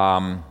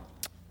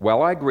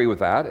 Well, I agree with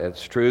that.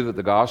 It's true that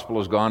the gospel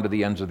has gone to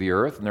the ends of the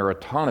earth, and there are a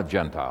ton of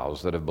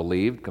Gentiles that have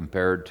believed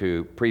compared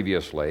to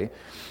previously.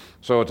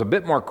 So it's a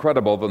bit more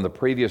credible than the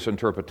previous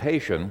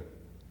interpretation.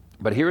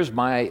 But here's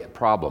my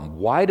problem.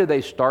 Why did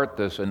they start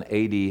this in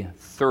AD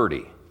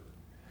 30?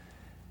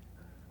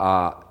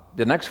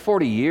 The next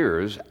 40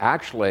 years,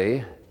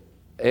 actually,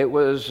 it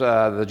was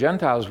the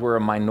Gentiles were a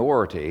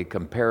minority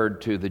compared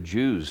to the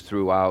Jews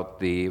throughout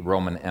the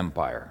Roman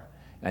Empire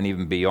and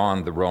even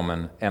beyond the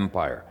Roman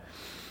Empire.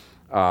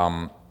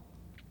 How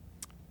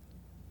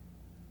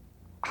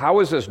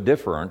is this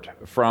different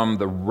from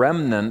the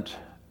remnant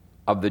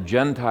of the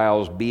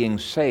Gentiles being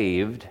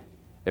saved?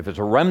 If it's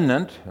a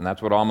remnant, and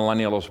that's what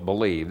amillennialists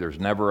believe, there's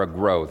never a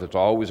growth. It's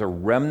always a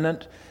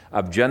remnant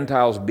of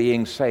Gentiles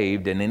being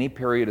saved in any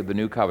period of the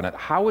New Covenant.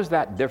 How is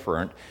that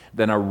different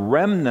than a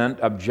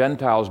remnant of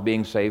Gentiles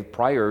being saved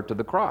prior to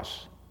the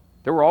cross?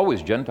 There were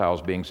always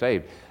Gentiles being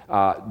saved.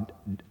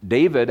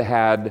 David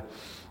had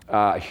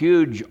a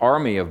huge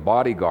army of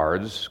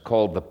bodyguards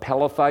called the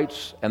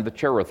Pelethites and the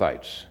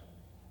Cherethites.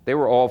 They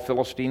were all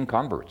Philistine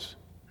converts.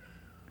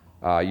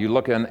 You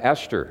look in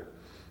Esther.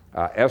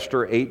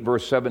 Esther 8,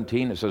 verse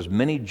 17, it says,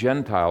 many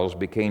Gentiles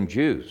became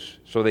Jews.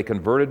 So they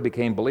converted,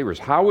 became believers.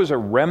 How is a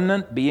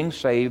remnant being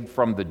saved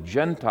from the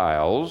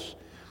Gentiles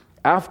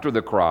after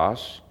the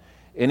cross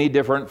any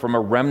different from a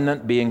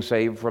remnant being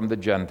saved from the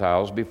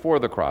Gentiles before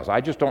the cross?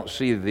 I just don't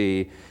see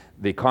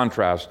the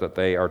contrast that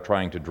they are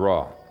trying to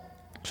draw.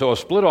 So a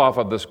split off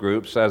of this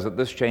group says that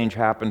this change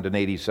happened in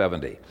AD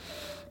 70.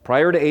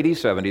 Prior to AD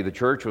 70, the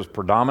church was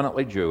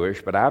predominantly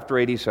Jewish, but after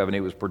AD 70,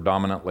 it was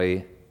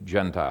predominantly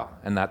Gentile,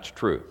 and that's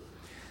true.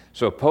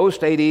 So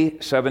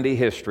post-AD 70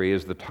 history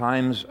is the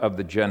times of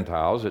the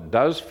Gentiles. It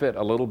does fit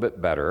a little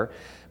bit better,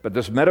 but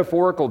this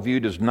metaphorical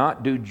view does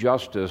not do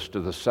justice to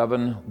the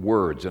 7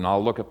 words, and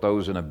I'll look at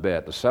those in a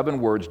bit, the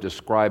 7 words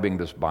describing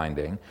this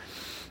binding.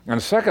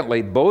 And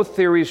secondly, both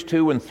theories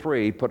 2 and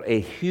 3 put a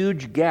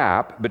huge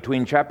gap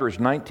between chapters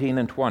 19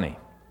 and 20.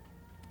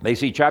 They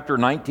see chapter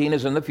 19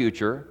 is in the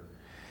future,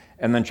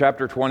 and then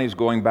chapter 20 is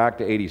going back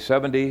to AD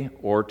 70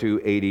 or to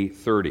AD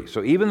 30.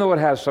 So even though it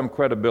has some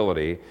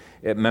credibility,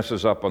 it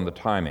messes up on the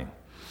timing.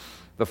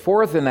 The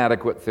fourth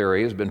inadequate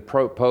theory has been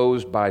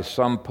proposed by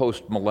some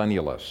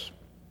postmillennialists.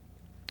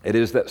 It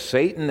is that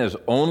Satan is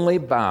only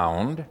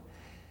bound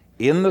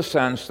in the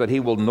sense that he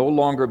will no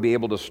longer be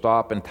able to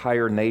stop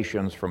entire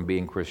nations from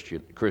being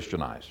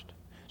Christianized.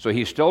 So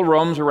he still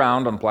roams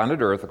around on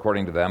planet Earth,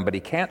 according to them, but he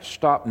can't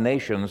stop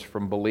nations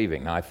from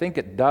believing. Now, I think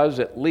it does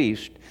at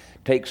least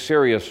take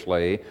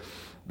seriously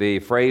the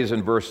phrase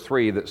in verse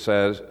 3 that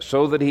says,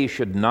 so that he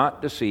should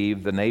not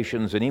deceive the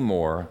nations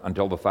anymore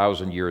until the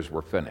 1,000 years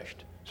were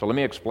finished. So let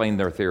me explain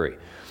their theory.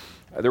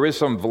 There is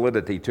some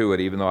validity to it,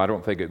 even though I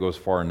don't think it goes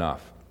far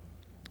enough.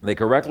 They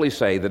correctly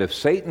say that if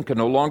Satan can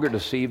no longer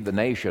deceive the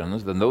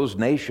nations, then those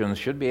nations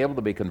should be able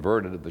to be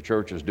converted if the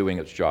church is doing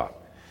its job.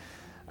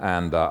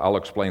 And I'll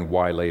explain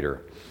why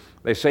later.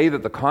 They say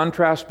that the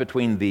contrast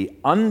between the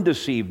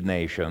undeceived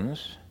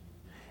nations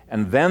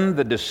and then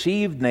the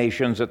deceived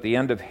nations at the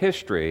end of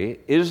history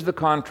is the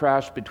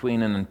contrast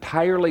between an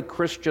entirely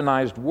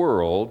Christianized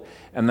world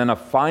and then a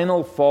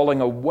final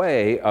falling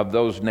away of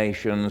those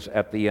nations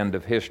at the end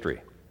of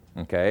history.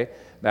 Okay?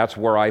 That's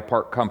where I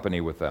part company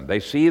with them. They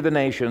see the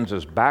nations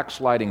as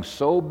backsliding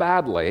so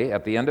badly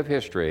at the end of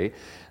history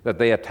that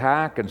they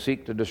attack and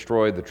seek to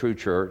destroy the true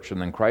church,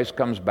 and then Christ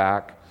comes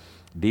back,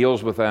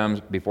 deals with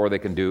them before they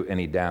can do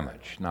any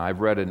damage. Now, I've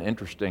read an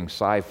interesting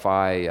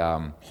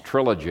sci-fi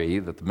trilogy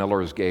that the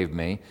Millers gave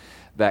me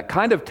that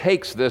kind of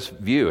takes this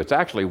view. It's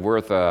actually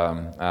worth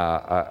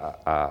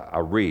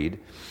a read.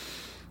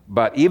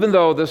 But even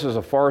though this is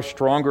a far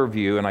stronger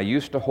view, and I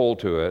used to hold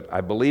to it,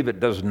 I believe it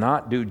does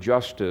not do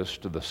justice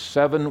to the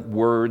 7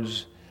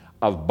 words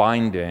of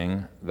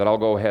binding that I'll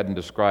go ahead and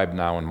describe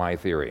now in my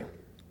theory.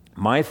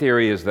 My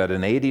theory is that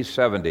in AD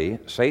 70,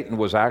 Satan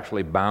was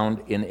actually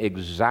bound in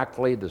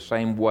exactly the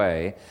same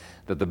way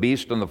that the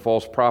beast and the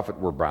false prophet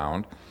were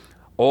bound.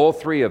 All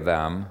 3 of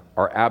them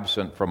are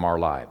absent from our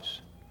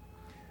lives.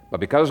 But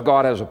because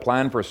God has a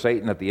plan for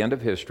Satan at the end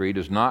of history, he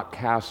does not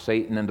cast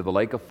Satan into the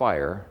lake of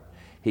fire.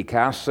 He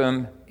casts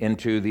him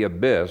into the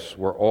abyss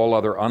where all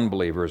other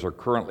unbelievers are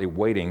currently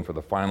waiting for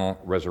the final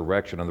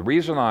resurrection. And the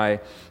reason I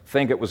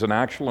think it was an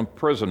actual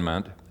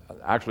imprisonment,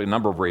 actually a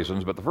number of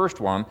reasons, but the first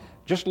one,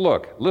 just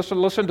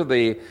listen to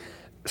the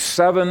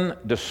 7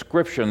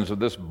 descriptions of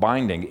this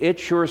binding. It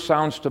sure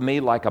sounds to me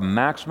like a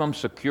maximum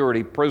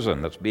security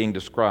prison that's being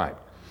described.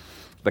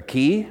 The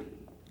key,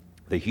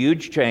 the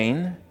huge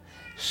chain,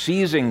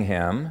 seizing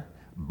him,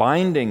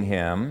 binding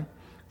him,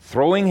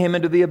 throwing him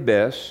into the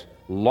abyss,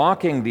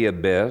 locking the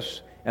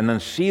abyss, and then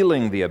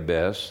sealing the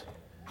abyss.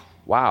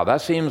 Wow,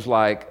 that seems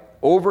like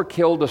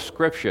overkill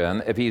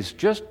description if he's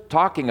just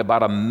talking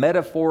about a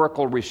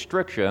metaphorical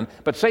restriction,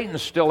 but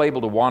Satan's still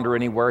able to wander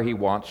anywhere he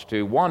wants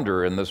to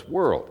wander in this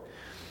world.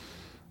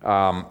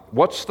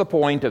 What's the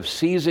point of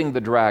seizing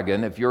the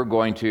dragon if you're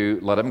going to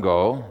let him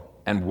go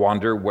and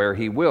wander where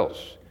he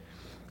wills?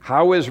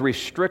 How is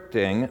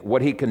restricting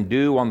what he can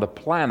do on the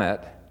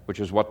planet,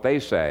 which is what they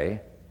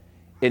say,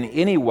 in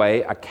any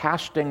way a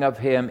casting of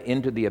him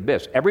into the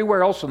abyss?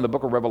 Everywhere else in the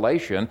book of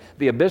Revelation,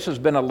 the abyss has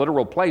been a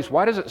literal place.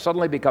 Why does it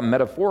suddenly become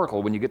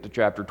metaphorical when you get to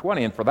chapter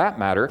 20? And for that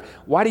matter,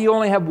 why do you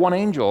only have 1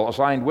 angel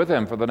assigned with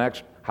him for the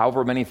next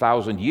however many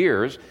thousand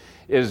years?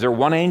 Is there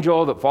 1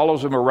 angel that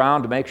follows him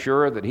around to make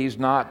sure that he's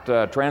not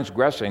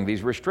transgressing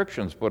these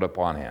restrictions put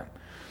upon him?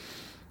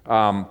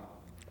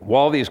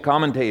 While these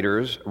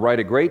commentators write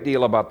a great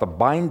deal about the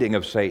binding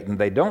of Satan,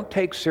 they don't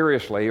take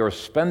seriously or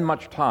spend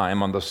much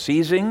time on the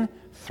seizing,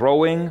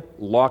 throwing,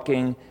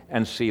 locking,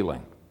 and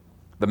sealing.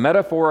 The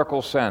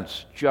metaphorical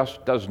sense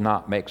just does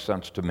not make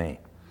sense to me.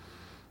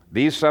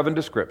 These 7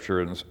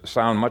 descriptions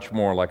sound much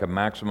more like a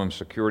maximum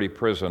security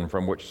prison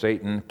from which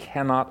Satan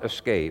cannot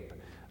escape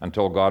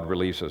until God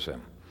releases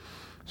him.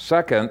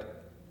 Second,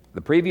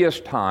 the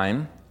previous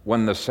time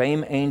when the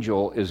same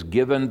angel is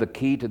given the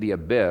key to the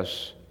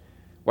abyss,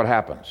 what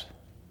happens?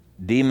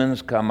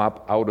 Demons come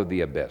up out of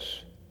the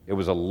abyss. It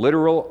was a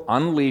literal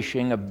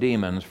unleashing of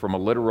demons from a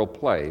literal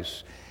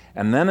place.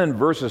 And then in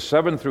verses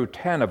 7 through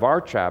 10 of our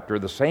chapter,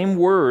 the same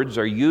words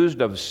are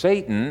used of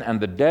Satan and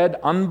the dead,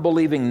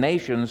 unbelieving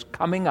nations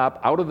coming up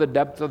out of the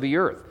depths of the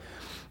earth.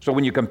 So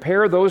when you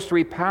compare those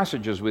 3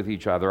 passages with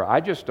each other,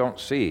 I just don't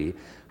see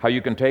how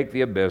you can take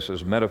the abyss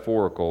as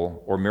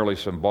metaphorical or merely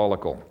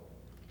symbolical.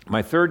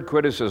 My third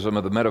criticism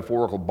of the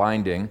metaphorical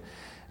binding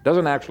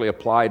doesn't actually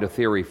apply to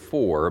theory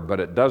 4, but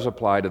it does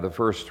apply to the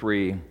first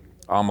 3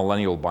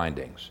 amillennial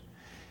bindings,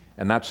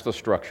 and that's the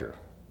structure.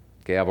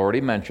 Okay, I've already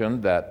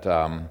mentioned that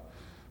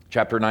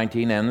chapter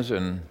 19 ends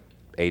in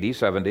AD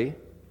 70,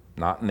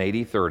 not in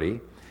AD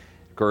 30,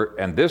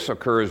 and this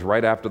occurs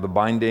right after the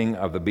binding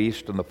of the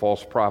beast and the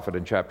false prophet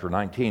in chapter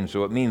 19.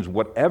 So it means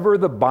whatever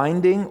the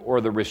binding or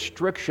the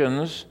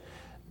restrictions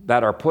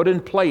that are put in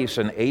place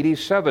in AD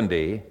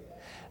 70,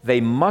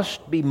 they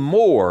must be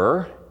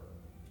more,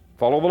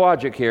 follow the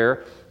logic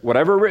here,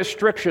 whatever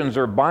restrictions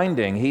or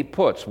binding he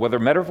puts, whether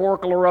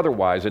metaphorical or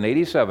otherwise, in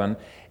 87,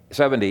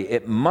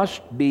 it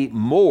must be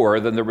more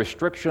than the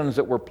restrictions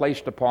that were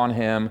placed upon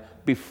him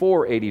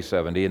before AD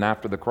 70 and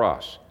after the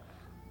cross.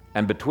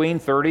 And between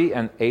 30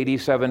 and AD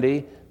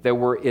 70, there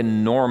were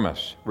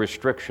enormous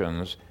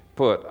restrictions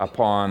put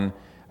upon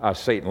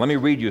Satan. Let me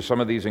read you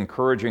some of these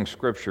encouraging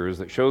scriptures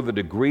that show the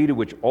degree to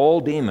which all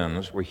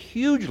demons were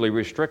hugely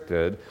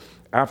restricted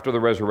after the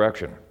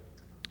resurrection.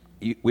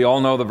 We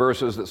all know the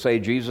verses that say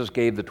Jesus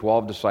gave the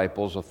 12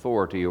 disciples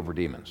authority over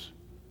demons.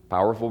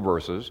 Powerful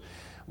verses.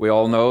 We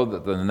all know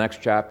that in the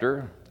next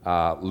chapter,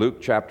 Luke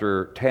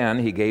chapter 10,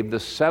 he gave the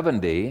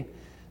 70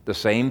 the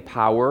same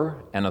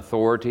power and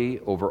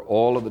authority over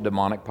all of the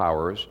demonic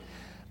powers.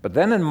 But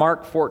then in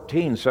Mark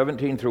 14,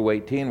 17 through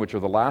 18, which are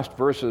the last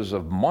verses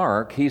of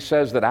Mark, he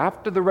says that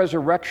after the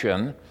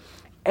resurrection,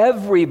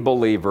 every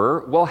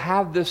believer will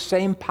have this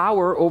same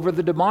power over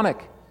the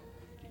demonic.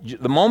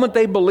 The moment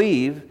they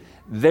believe,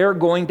 they're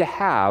going to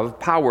have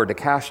power to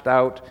cast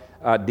out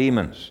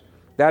demons.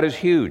 That is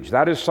huge.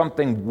 That is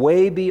something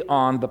way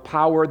beyond the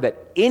power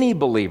that any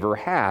believer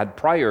had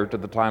prior to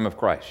the time of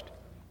Christ.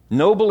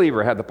 No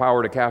believer had the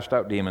power to cast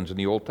out demons in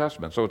the Old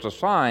Testament. So it's a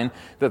sign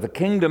that the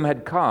kingdom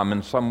had come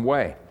in some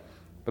way.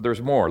 But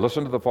there's more.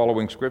 Listen to the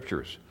following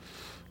scriptures.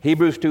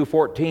 Hebrews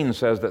 2:14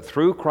 says that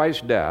through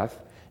Christ's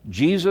death,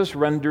 Jesus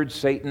rendered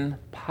Satan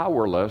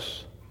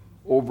powerless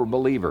over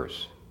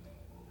believers.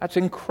 That's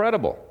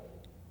incredible.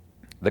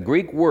 The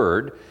Greek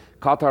word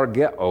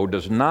katargeo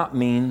does not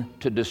mean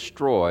to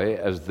destroy,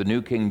 as the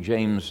New King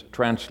James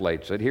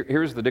translates it.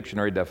 Here's the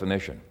dictionary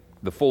definition,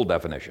 the full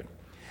definition.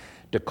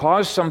 To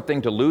cause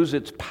something to lose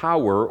its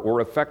power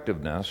or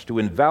effectiveness, to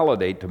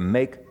invalidate, to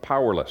make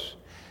powerless.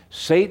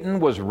 Satan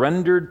was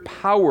rendered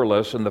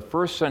powerless in the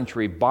first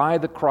century by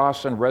the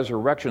cross and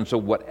resurrection. So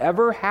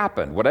whatever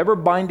happened, whatever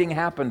binding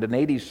happened in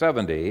AD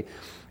 70,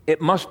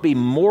 it must be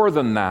more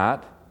than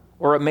that,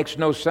 or it makes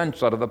no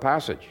sense out of the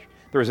passage.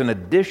 There's an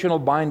additional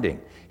binding.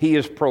 He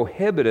is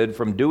prohibited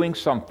from doing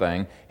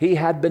something he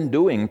had been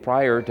doing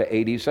prior to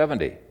AD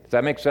 70. Does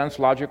that make sense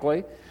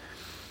logically?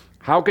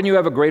 How can you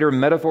have a greater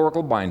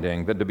metaphorical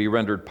binding than to be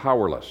rendered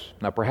powerless?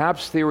 Now,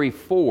 perhaps theory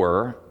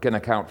 4 can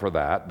account for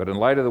that, but in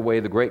light of the way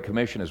the Great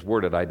Commission is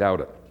worded, I doubt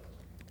it.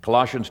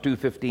 Colossians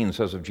 2:15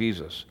 says of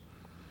Jesus,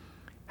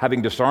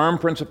 having disarmed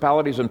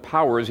principalities and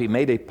powers, he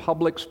made a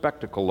public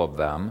spectacle of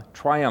them,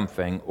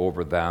 triumphing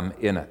over them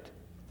in it.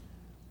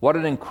 What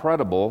an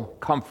incredible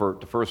comfort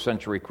to first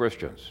century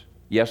Christians.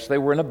 Yes, they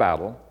were in a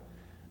battle,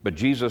 but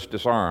Jesus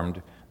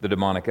disarmed the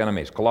demonic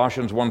enemies.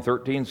 Colossians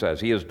 1:13 says,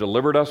 he has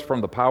delivered us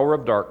from the power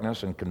of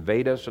darkness and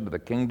conveyed us into the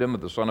kingdom of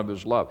the Son of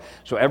his love.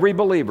 So every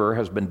believer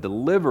has been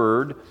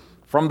delivered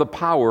from the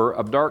power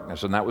of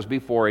darkness, and that was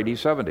before AD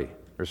 70.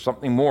 There's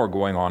something more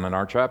going on in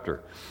our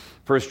chapter.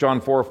 1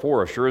 John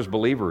 4:4 assures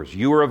believers,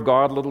 you are of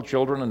God, little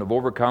children, and have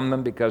overcome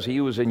them, because he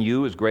who is in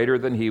you is greater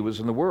than he who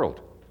is in the world.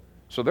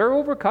 So they're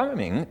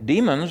overcoming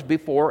demons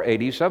before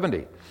AD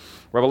 70.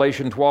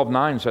 Revelation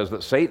 12:9 says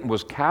that Satan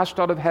was cast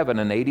out of heaven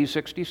in AD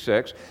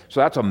 66, so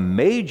that's a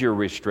major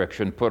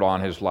restriction put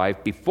on his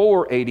life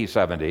before AD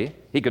 70.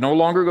 He can no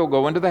longer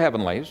go into the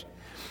heavenlies.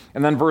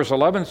 And then verse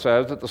 11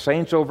 says that the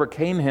saints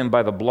overcame him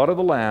by the blood of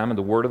the Lamb and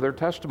the word of their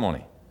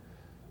testimony.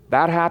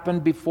 That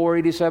happened before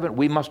AD 70.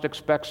 We must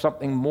expect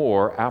something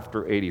more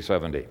after AD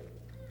 70.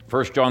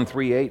 1 John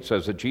 3:8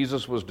 says that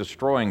Jesus was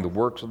destroying the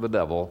works of the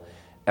devil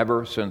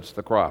ever since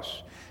the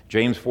cross.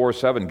 James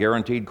 4:7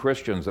 guaranteed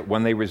Christians that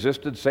when they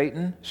resisted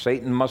Satan,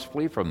 Satan must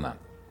flee from them.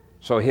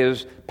 So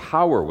his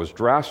power was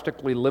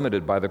drastically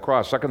limited by the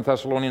cross. 2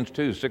 Thessalonians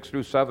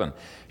 2:6-7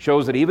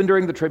 shows that even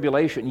during the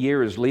tribulation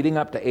years leading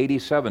up to AD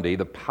 70,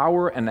 the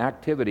power and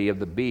activity of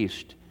the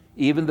beast,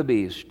 even the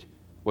beast,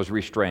 was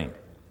restrained.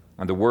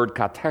 And the word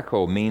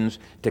katecho means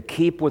to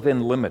keep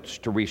within limits,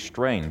 to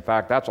restrain. In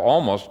fact, that's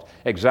almost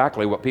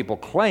exactly what people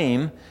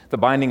claim the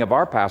binding of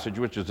our passage,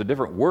 which is a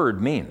different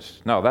word,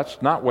 means. No,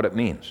 that's not what it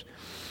means.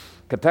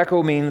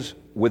 Katecho means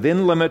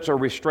within limits or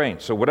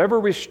restraint. So whatever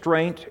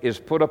restraint is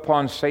put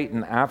upon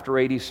Satan after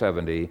AD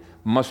 70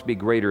 must be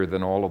greater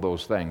than all of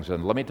those things.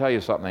 And let me tell you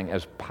something,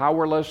 as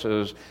powerless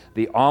as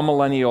the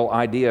amillennial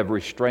idea of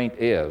restraint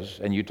is,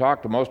 and you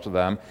talk to most of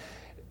them,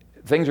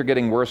 things are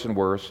getting worse and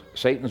worse.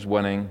 Satan's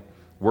winning.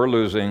 We're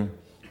losing.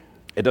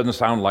 It doesn't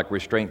sound like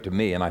restraint to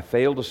me, and I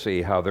fail to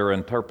see how their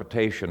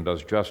interpretation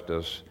does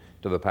justice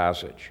to the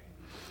passage.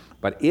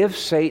 But if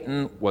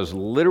Satan was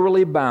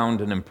literally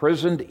bound and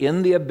imprisoned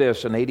in the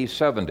abyss in AD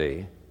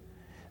 70,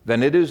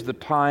 then it is the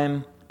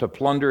time to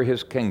plunder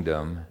his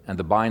kingdom and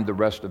to bind the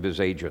rest of his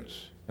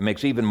agents. It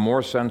makes even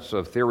more sense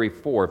of theory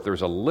 4 if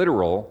there's a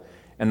literal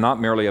and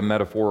not merely a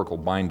metaphorical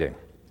binding.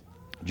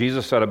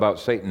 Jesus said about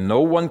Satan,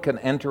 no one can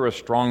enter a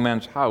strong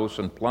man's house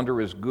and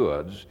plunder his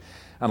goods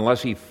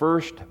unless he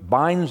first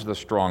binds the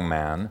strong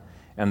man,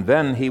 and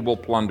then he will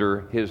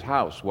plunder his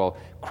house. Well,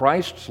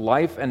 Christ's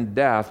life and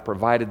death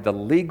provided the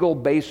legal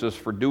basis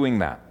for doing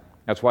that.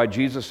 That's why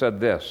Jesus said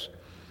this,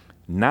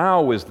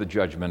 now is the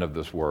judgment of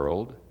this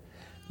world.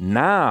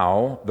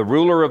 Now the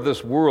ruler of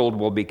this world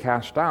will be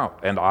cast out,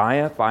 and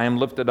I, if I am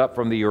lifted up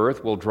from the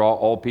earth, will draw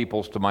all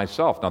peoples to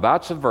myself. Now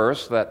that's a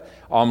verse that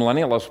all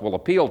millennialists will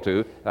appeal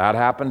to. That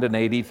happened in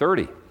AD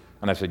 30.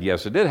 And I said,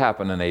 yes, it did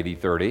happen in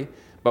AD 30,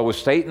 but was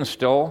Satan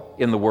still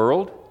in the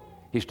world?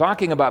 He's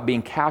talking about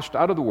being cast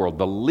out of the world.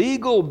 The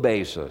legal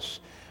basis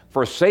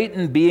for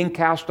Satan being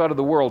cast out of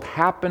the world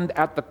happened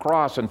at the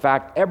cross. In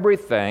fact,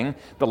 everything,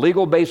 the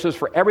legal basis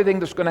for everything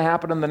that's going to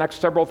happen in the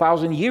next several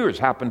thousand years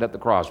happened at the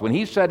cross. When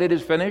he said it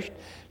is finished,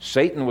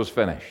 Satan was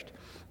finished.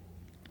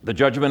 The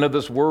judgment of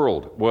this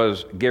world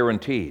was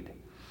guaranteed.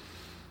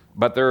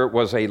 But there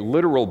was a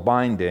literal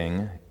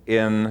binding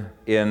in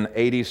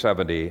AD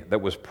 70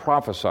 that was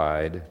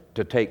prophesied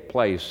to take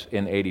place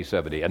in AD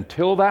 70.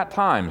 Until that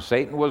time,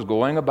 Satan was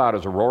going about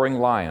as a roaring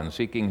lion,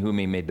 seeking whom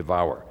he may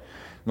devour.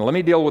 Now let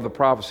me deal with the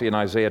prophecy in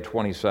Isaiah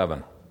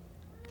 27.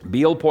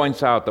 Beale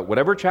points out that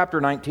whatever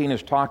chapter 19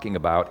 is talking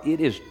about,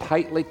 it is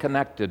tightly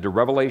connected to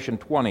Revelation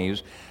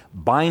 20's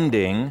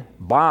binding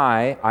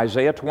by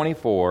Isaiah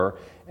 24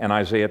 and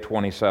Isaiah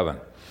 27.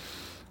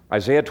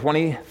 Isaiah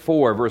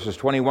 24, verses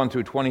 21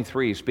 through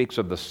 23, speaks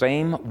of the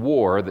same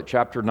war that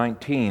chapter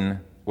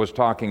 19 was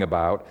talking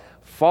about,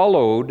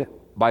 followed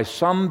by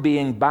some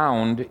being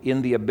bound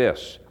in the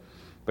abyss.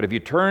 But if you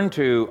turn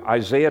to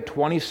Isaiah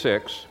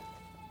 26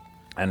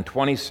 and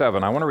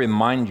 27, I want to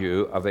remind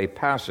you of a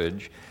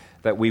passage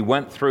that we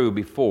went through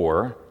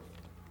before.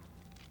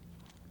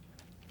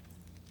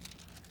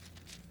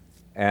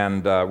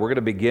 And we're going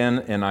to begin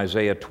in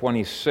Isaiah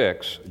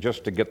 26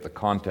 just to get the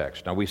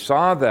context. Now we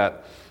saw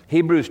that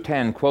Hebrews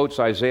 10 quotes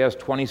Isaiah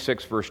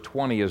 26 verse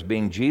 20 as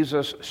being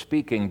Jesus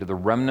speaking to the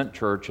remnant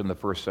church in the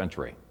first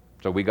century.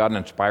 So we got an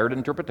inspired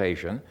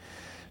interpretation.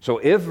 So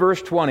if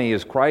verse 20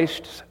 is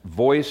Christ's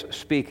voice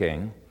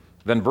speaking,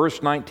 then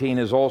verse 19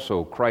 is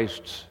also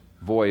Christ's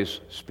voice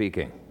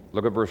speaking.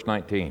 Look at verse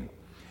 19.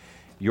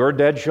 Your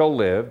dead shall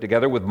live,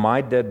 together with my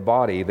dead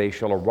body they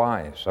shall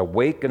arise.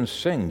 Awake and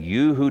sing,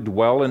 you who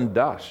dwell in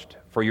dust,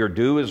 for your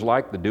dew is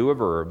like the dew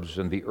of herbs,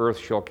 and the earth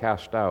shall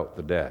cast out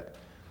the dead.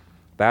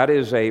 That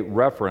is a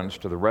reference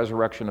to the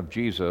resurrection of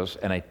Jesus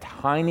and a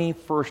tiny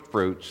first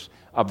fruits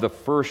of the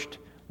first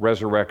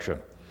resurrection.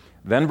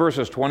 Then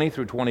verses 20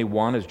 through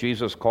 21 is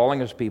Jesus calling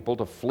his people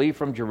to flee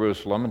from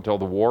Jerusalem until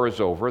the war is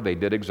over. They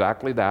did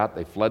exactly that.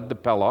 They fled to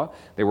Pella.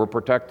 They were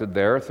protected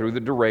there through the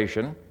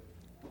duration.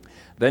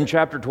 Then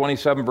chapter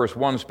 27 verse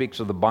 1 speaks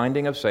of the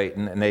binding of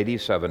Satan in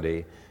AD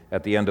 70.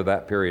 At the end of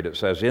that period it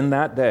says, in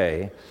that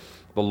day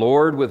the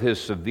Lord with his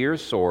severe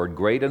sword,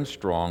 great and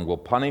strong, will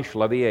punish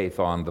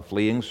Leviathan, the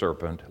fleeing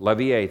serpent,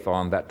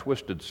 Leviathan, that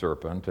twisted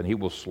serpent, and he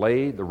will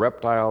slay the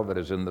reptile that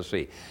is in the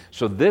sea.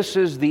 So this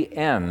is the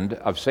end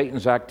of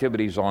Satan's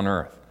activities on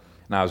earth.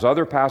 Now, as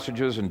other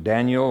passages in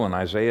Daniel and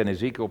Isaiah and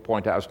Ezekiel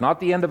point out, it's not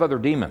the end of other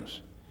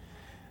demons,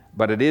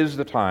 but it is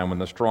the time when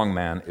the strong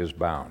man is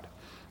bound.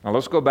 Now,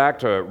 let's go back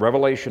to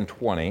Revelation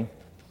 20,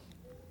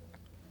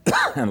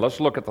 and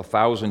let's look at the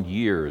 1,000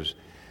 years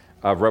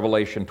of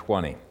Revelation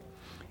 20.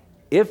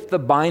 If the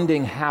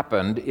binding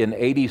happened in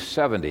AD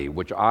 70,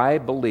 which I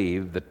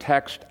believe the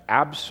text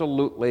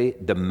absolutely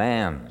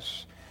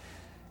demands,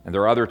 and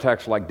there are other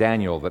texts like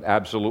Daniel that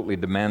absolutely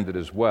demand it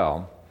as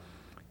well,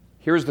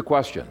 here's the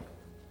question.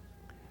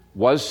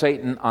 Was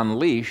Satan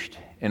unleashed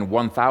in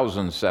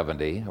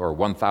 1070 or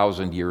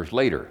 1,000 years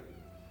later?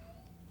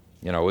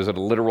 You know, is it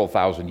a literal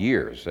 1,000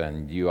 years?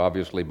 And you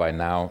obviously by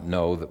now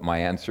know that my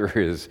answer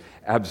is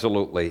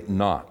absolutely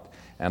not.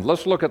 And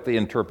let's look at the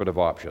interpretive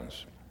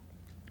options.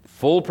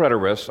 Full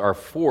preterists are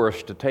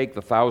forced to take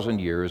the 1,000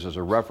 years as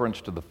a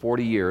reference to the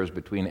 40 years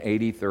between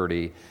AD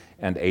 30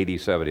 and AD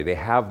 70. They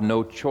have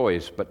no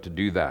choice but to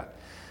do that.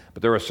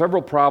 But there are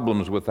several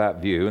problems with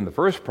that view, and the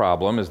first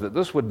problem is that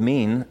this would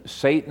mean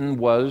Satan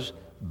was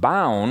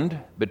bound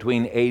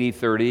between AD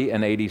 30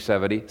 and AD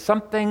 70,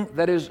 something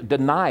that is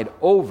denied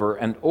over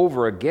and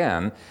over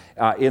again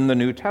in the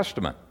New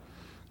Testament.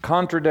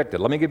 Contradicted.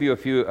 Let me give you a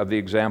few of the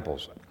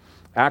examples.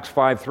 Acts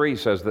 5:3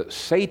 says that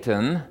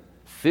Satan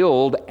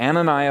filled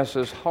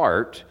Ananias'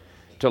 heart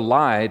to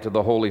lie to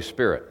the Holy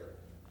Spirit.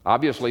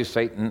 Obviously,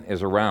 Satan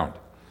is around.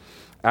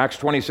 Acts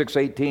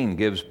 26:18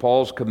 gives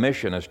Paul's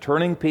commission as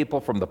turning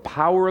people from the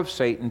power of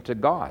Satan to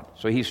God.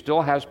 So he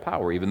still has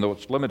power, even though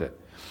it's limited.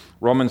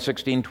 Romans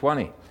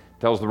 16:20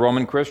 tells the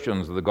Roman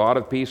Christians that the God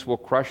of peace will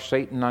crush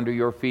Satan under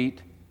your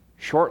feet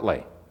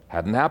shortly.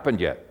 Hadn't happened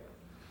yet.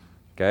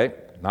 Okay?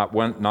 Not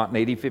in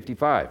AD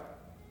 55.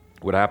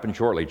 Would happen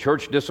shortly.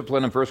 Church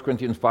discipline in 1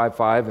 Corinthians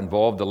 5:5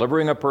 involved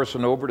delivering a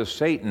person over to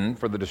Satan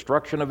for the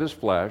destruction of his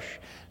flesh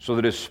so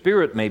that his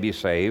spirit may be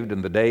saved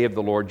in the day of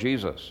the Lord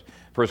Jesus.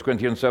 1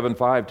 Corinthians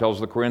 7:5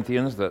 tells the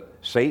Corinthians that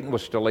Satan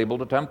was still able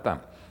to tempt them.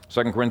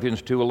 2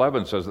 Corinthians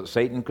 2:11 says that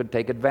Satan could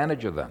take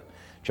advantage of them.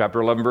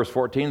 Chapter 11 verse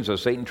 14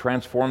 says Satan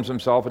transforms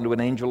himself into an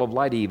angel of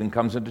light. He even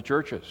comes into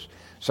churches.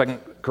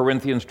 2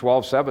 Corinthians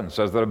 12:7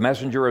 says that a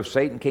messenger of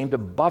Satan came to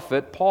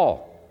buffet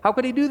Paul. How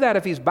could he do that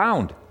if he's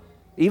bound?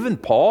 Even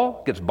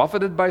Paul gets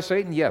buffeted by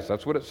Satan? Yes,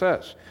 that's what it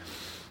says.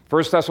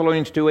 1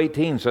 Thessalonians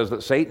 2:18 says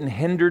that Satan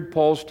hindered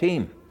Paul's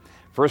team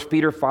 1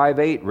 Peter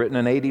 5:8, written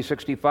in AD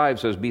 65,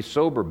 says, "Be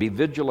sober, be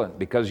vigilant,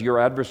 because your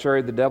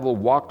adversary the devil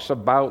walks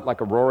about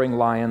like a roaring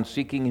lion,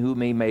 seeking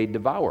whom he may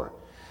devour."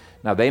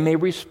 Now they may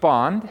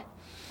respond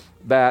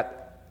that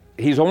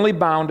he's only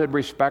bound in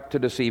respect to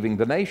deceiving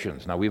the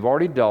nations. Now we've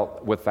already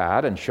dealt with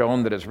that and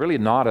shown that it's really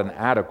not an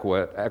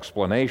adequate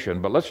explanation,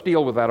 but let's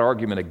deal with that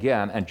argument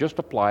again and just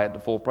apply it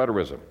to full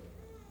preterism.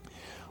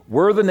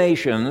 Were the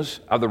nations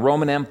of the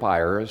Roman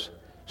empires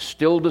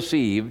still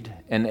deceived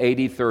in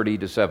AD 30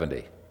 to 70?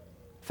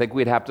 I think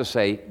we'd have to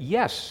say,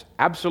 yes,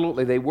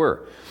 absolutely they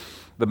were.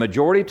 The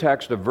majority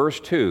text of verse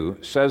 2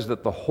 says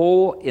that the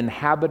whole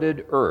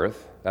inhabited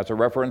earth, that's a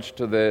reference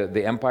to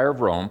the Empire of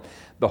Rome,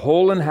 the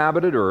whole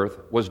inhabited earth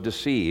was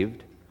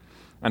deceived.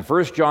 And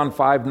 1 John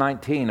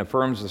 5:19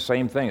 affirms the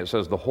same thing. It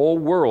says, the whole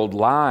world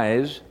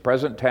lies,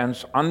 present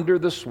tense, under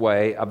the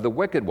sway of the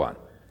wicked one.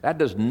 That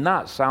does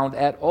not sound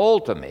at all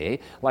to me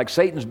like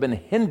Satan's been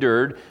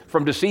hindered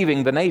from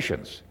deceiving the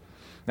nations.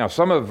 Now,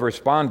 some have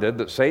responded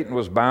that Satan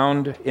was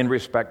bound in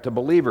respect to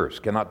believers,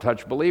 cannot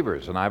touch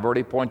believers. And I've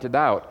already pointed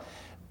out,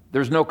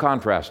 there's no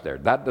contrast there.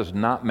 That does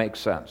not make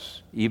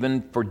sense.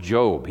 Even for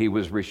Job, he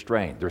was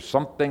restrained. There's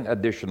something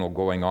additional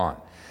going on.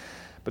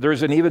 But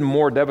there's an even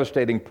more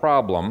devastating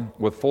problem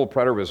with full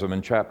preterism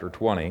in chapter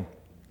 20.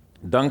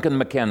 Duncan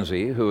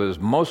McKenzie, who is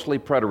mostly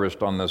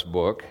preterist on this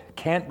book,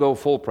 can't go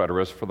full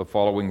preterist for the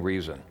following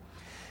reason.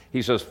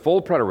 He says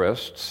full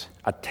preterists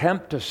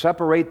attempt to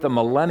separate the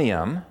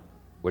millennium,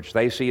 which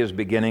they see as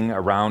beginning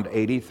around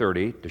AD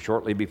 30 to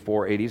shortly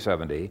before AD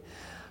 70,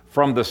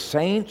 from the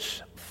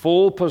saints'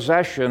 full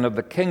possession of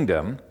the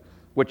kingdom,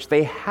 which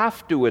they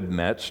have to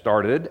admit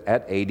started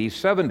at AD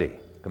 70.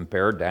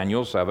 Compare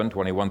Daniel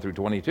 7:21 through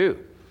 22.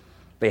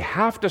 They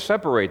have to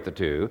separate the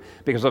two,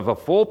 because if a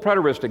full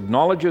preterist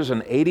acknowledges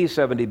an AD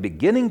 70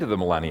 beginning to the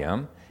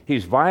millennium,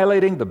 he's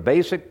violating the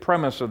basic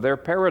premise of their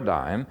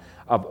paradigm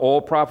of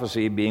all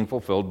prophecy being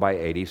fulfilled by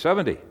AD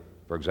 70.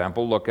 For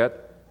example, look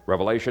at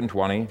Revelation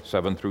 20,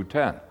 7 through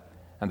 10.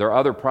 And there are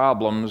other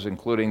problems,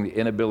 including the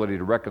inability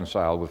to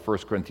reconcile with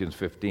 1 Corinthians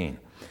 15.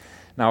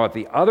 Now, at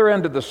the other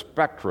end of the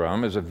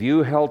spectrum is a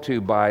view held to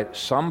by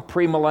some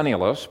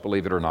premillennialists,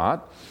 believe it or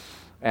not,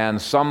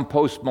 and some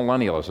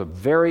postmillennialists. A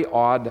very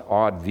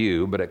odd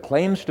view, but it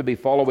claims to be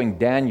following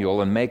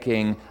Daniel and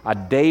making a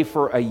day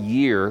for a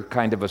year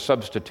kind of a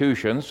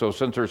substitution. So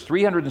since there's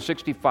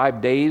 365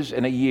 days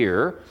in a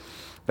year,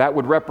 that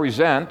would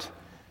represent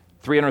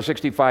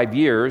 365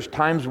 years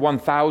times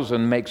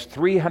 1,000 makes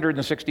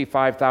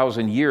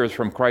 365,000 years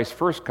from Christ's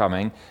first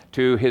coming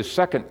to his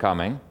second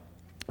coming.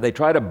 They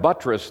try to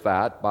buttress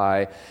that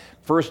by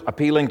first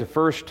appealing to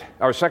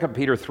 2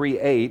 Peter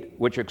 3:8,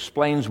 which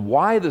explains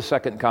why the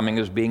second coming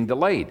is being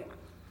delayed.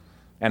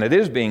 And it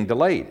is being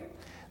delayed.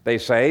 They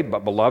say,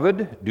 "But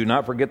beloved, do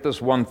not forget this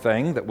one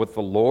thing, that with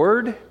the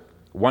Lord,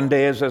 one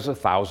day is as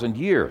 1,000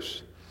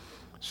 years."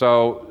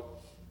 So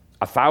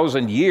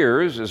 1,000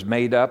 years is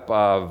made up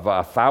of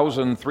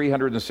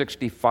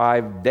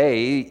 1,365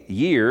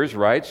 years,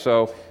 right?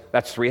 So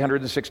that's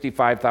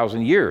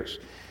 365,000 years.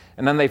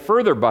 And then they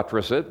further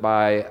buttress it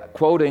by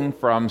quoting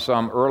from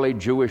some early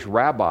Jewish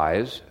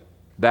rabbis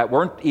that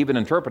weren't even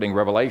interpreting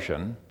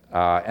Revelation,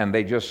 and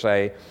they just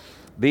say,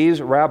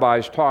 these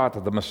rabbis taught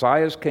that the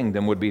Messiah's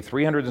kingdom would be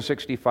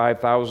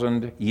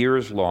 365,000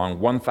 years long,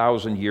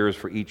 1,000 years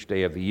for each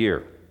day of the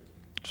year.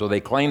 So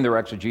they claim their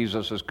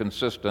exegesis is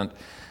consistent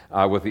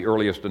with the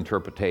earliest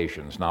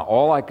interpretations. Now,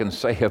 all I can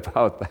say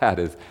about that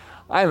is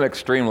I'm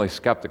extremely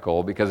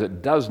skeptical, because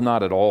it does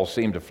not at all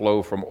seem to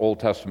flow from Old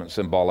Testament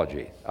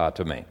symbology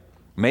to me.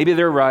 Maybe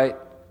they're right,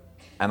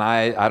 and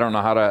I don't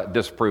know how to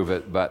disprove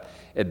it, but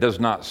it does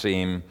not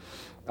seem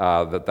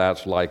that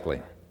that's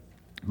likely.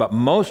 But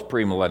most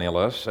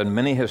premillennialists and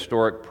many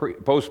historic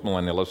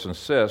postmillennialists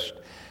insist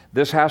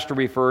this has to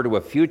refer to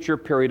a future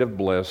period of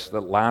bliss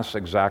that lasts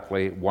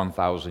exactly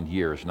 1,000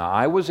 years. Now,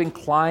 I was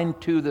inclined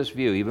to this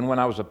view, even when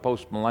I was a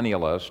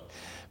postmillennialist,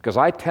 because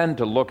I tend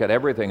to look at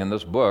everything in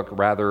this book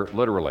rather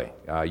literally.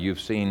 You've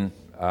seen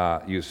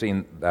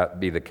that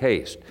be the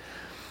case.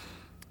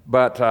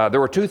 But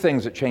there were two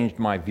things that changed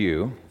my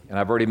view, and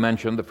I've already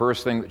mentioned the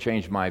first thing that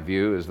changed my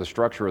view is the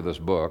structure of this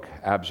book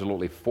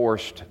absolutely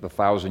forced the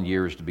 1,000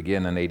 years to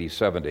begin in AD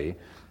 70,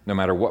 no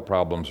matter what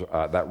problems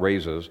that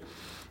raises.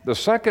 The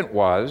second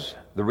was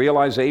the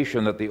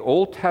realization that the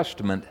Old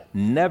Testament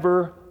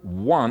never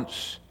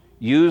once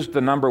used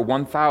the number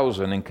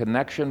 1,000 in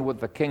connection with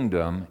the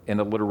kingdom in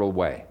a literal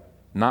way.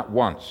 Not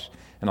once.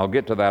 And I'll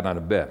get to that in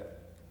a bit.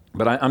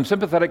 But I'm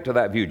sympathetic to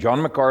that view.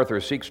 John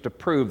MacArthur seeks to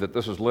prove that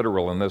this is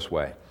literal in this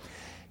way.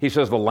 He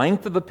says the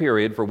length of the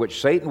period for which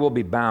Satan will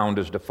be bound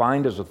is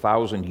defined as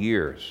 1,000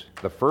 years,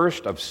 the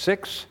first of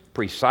 6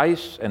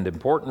 precise and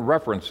important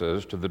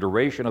references to the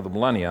duration of the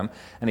millennium,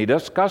 and he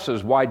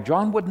discusses why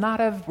John would not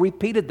have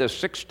repeated this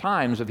 6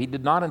 times if he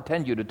did not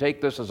intend you to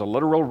take this as a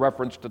literal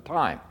reference to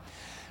time.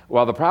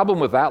 Well, the problem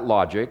with that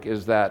logic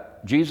is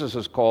that Jesus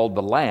is called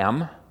the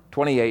Lamb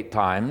 28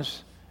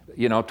 times.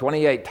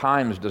 28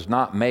 times does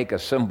not make a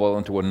symbol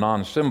into a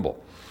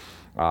non-symbol.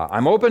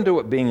 I'm open to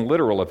it being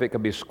literal if it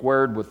can be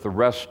squared with the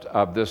rest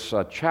of this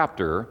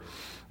chapter.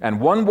 And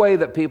one way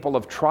that people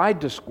have tried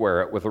to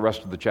square it with the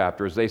rest of the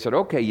chapter is they said,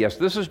 okay, yes,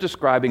 this is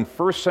describing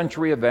first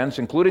century events,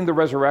 including the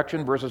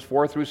resurrection, verses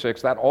 4 through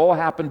 6. That all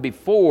happened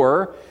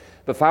before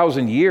the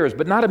 1,000 years,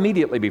 but not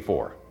immediately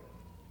before.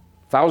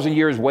 1,000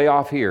 years way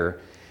off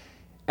here.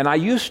 And I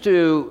used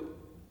to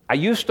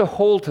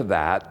hold to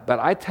that, but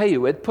I tell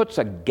you, it puts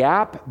a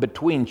gap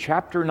between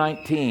chapter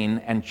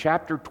 19 and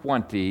chapter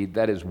 20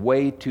 that is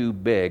way too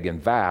big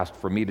and vast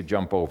for me to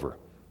jump over.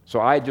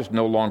 So I just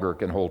no longer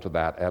can hold to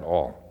that at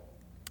all.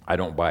 I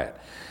don't buy it.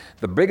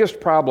 The biggest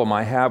problem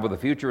I have with the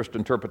futurist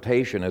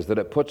interpretation is that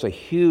it puts a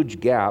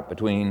huge gap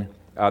between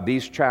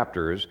these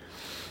chapters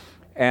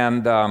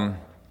and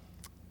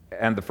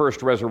the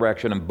first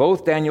resurrection. And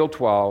both Daniel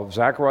 12,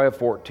 Zechariah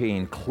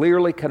 14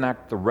 clearly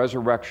connect the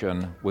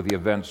resurrection with the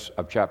events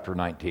of chapter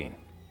 19.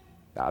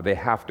 They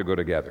have to go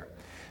together.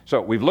 So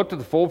we've looked at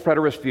the full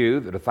preterist view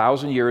that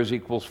 1,000 years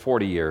equals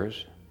 40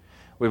 years.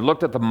 We've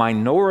looked at the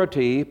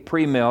minority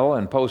pre-mill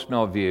and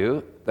post-mill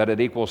view that it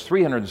equals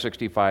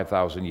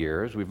 365,000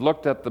 years. We've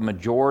looked at the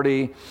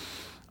majority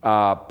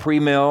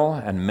pre-mill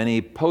and many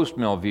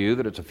post-mill view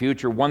that it's a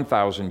future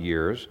 1,000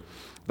 years.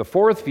 The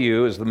fourth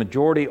view is the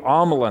majority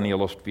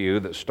amillennialist view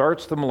that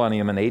starts the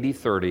millennium in AD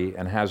 30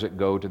 and has it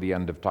go to the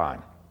end of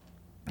time.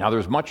 Now,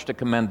 there's much to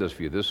commend this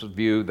view. This is a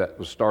view that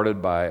was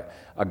started by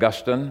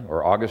Augustine,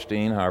 or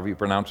Augustine, however you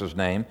pronounce his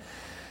name.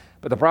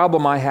 But the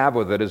problem I have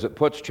with it is it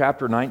puts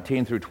chapter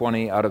 19 through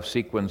 20 out of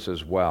sequence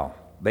as well.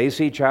 They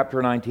see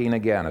chapter 19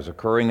 again as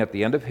occurring at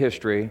the end of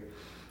history,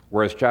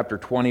 whereas chapter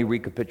 20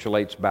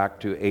 recapitulates back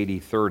to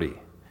AD 30.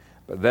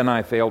 But then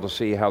I fail to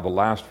see how the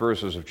last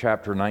verses of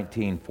chapter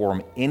 19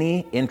 form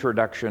any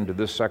introduction to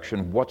this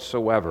section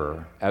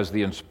whatsoever as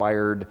the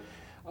inspired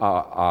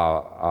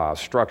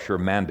structure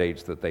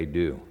mandates that they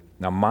do.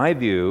 Now, my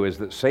view is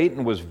that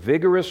Satan was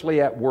vigorously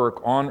at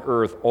work on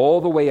earth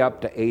all the way up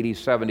to AD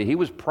 70. He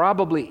was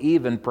probably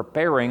even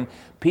preparing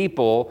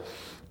people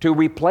to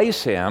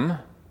replace him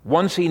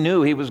once he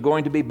knew he was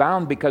going to be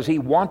bound because he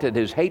wanted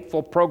his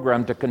hateful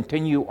program to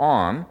continue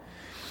on.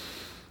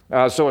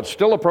 So it's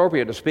still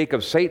appropriate to speak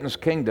of Satan's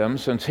kingdom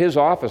since his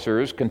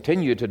officers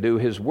continue to do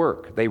his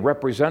work. They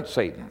represent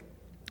Satan.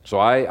 So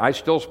I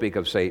still speak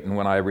of Satan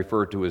when I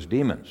refer to his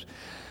demons.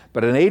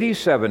 But in AD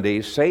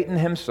 70, Satan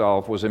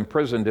himself was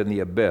imprisoned in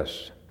the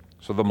abyss.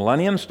 So the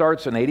millennium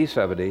starts in AD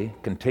 70,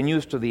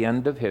 continues to the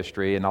end of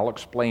history, and I'll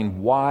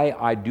explain why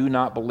I do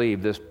not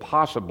believe this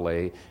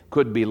possibly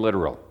could be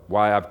literal,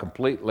 why I've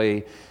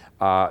completely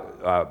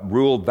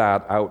ruled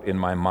that out in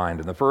my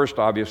mind. And the first,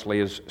 obviously,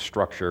 is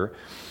structure.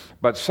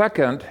 But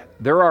second,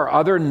 there are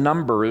other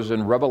numbers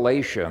in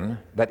Revelation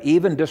that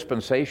even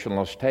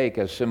dispensationalists take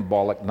as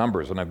symbolic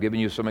numbers. And I've given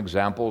you some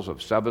examples of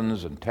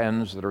 7s and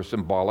 10s that are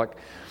symbolic.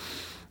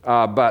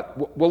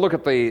 But we'll look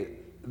at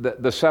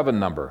the 7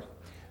 number.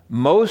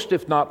 Most,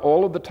 if not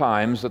all of the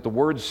times that the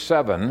word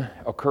 7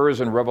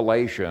 occurs in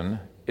Revelation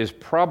is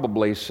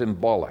probably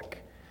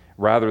symbolic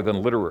rather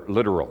than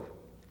literal.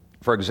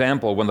 For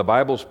example, when the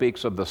Bible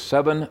speaks of the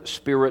 7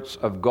 spirits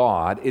of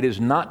God, it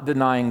is not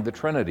denying the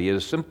Trinity. It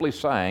is simply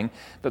saying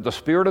that the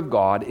Spirit of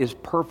God is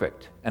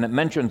perfect. And it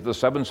mentions the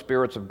 7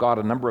 spirits of God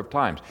a number of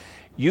times.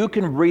 You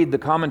can read the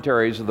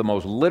commentaries of the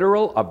most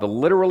literal, of the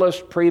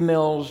literalists,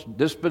 premills,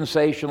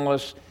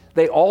 dispensationalists.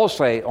 They all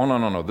say, oh,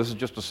 no, this is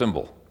just a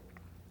symbol.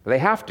 They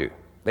have to.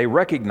 They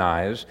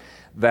recognize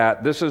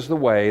that this is the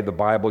way the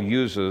Bible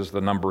uses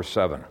the number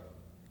 7.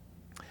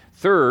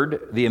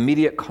 Third, the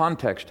immediate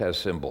context has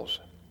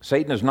symbols.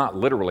 Satan is not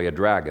literally a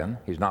dragon.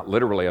 He's not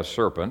literally a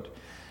serpent.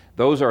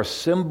 Those are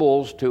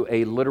symbols to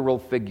a literal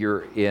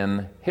figure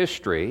in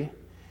history,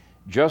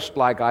 just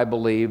like I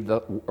believe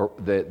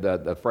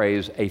the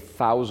phrase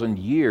 1,000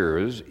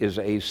 years is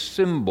a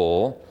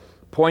symbol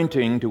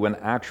pointing to an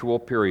actual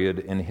period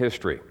in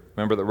history.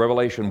 Remember that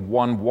Revelation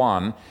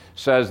 1:1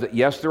 says that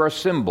yes, there are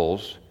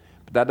symbols,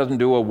 but that doesn't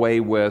do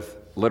away with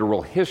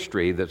literal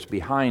history that's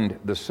behind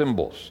the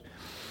symbols.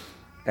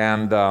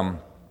 And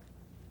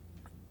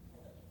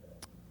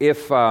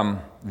if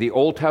the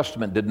Old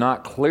Testament did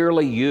not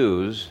clearly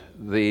use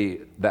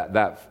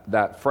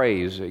that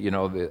phrase,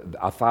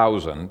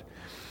 1,000,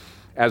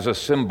 as a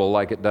symbol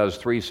like it does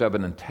 3,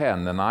 7, and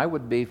 10, then I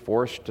would be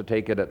forced to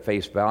take it at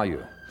face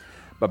value.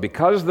 But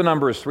because the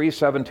numbers 3,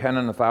 7, 10,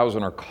 and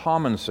 1,000 are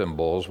common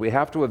symbols, we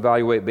have to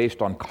evaluate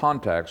based on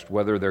context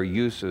whether their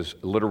use is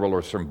literal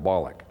or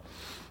symbolic.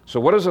 So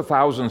what does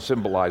 1,000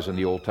 symbolize in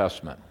the Old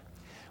Testament?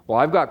 Well,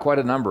 I've got quite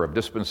a number of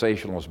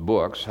dispensationalist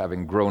books,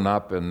 having grown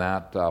up in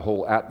that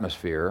whole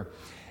atmosphere.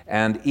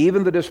 And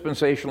even the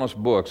dispensationalist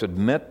books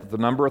admit that the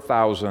number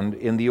 1,000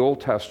 in the Old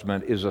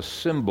Testament is a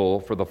symbol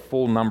for the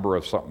full number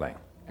of something.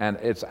 And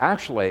it's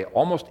actually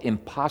almost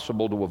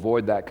impossible to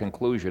avoid that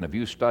conclusion if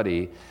you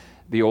study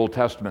the Old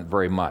Testament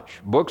very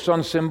much. Books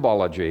on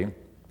symbology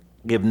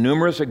give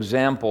numerous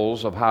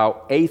examples of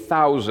how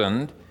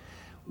 1,000,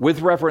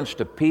 with reference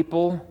to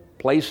people,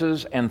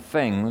 places, and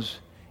things,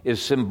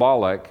 is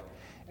symbolic.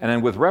 And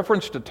then with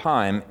reference to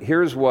time,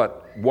 here's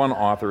what one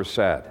author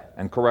said,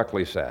 and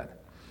correctly said.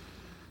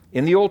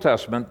 In the Old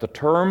Testament, the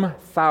term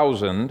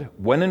thousand,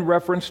 when in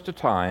reference to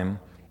time,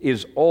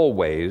 is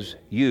always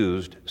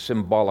used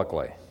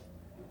symbolically.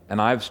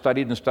 And I've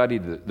studied and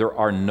studied it. There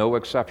are no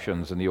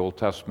exceptions in the Old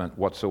Testament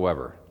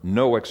whatsoever.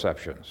 No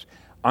exceptions.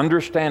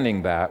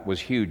 Understanding that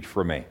was huge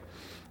for me.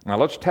 Now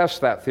let's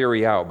test that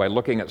theory out by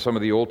looking at some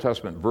of the Old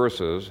Testament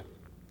verses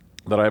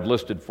that I've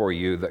listed for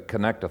you that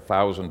connect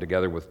 1,000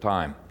 together with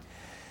time.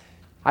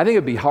 I think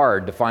it'd be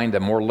hard to find a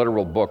more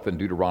literal book than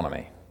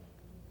Deuteronomy.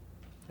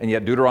 And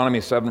yet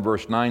Deuteronomy 7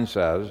 verse 9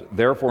 says,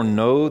 "Therefore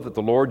know that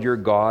the Lord your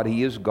God,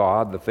 He is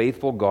God, the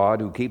faithful God,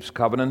 who keeps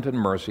covenant and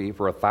mercy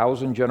for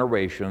 1,000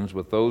 generations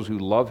with those who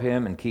love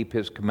Him and keep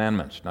His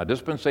commandments." Now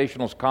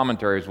dispensationalist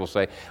commentaries will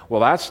say,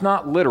 well, that's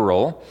not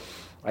literal.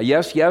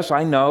 Yes,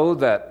 I know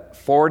that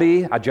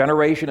a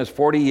generation is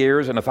 40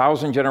 years, and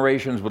 1,000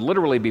 generations would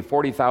literally be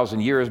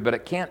 40,000 years, but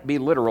it can't be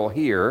literal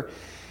here.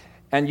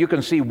 And you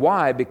can see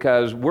why,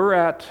 because we're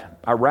at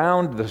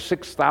around the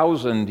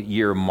 6,000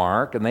 year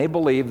mark, and they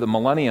believe the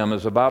millennium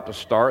is about to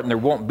start, and there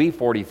won't be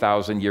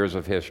 40,000 years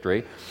of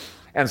history.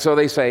 And so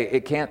they say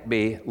it can't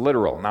be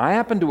literal. Now, I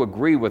happen to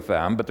agree with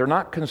them, but they're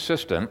not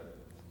consistent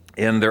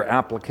in their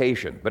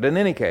application. But in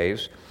any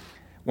case,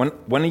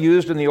 when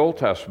used in the Old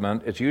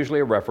Testament, it's usually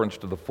a reference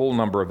to the full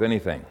number of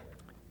anything.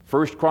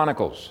 1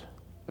 Chronicles.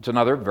 It's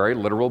another very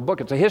literal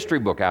book. It's a history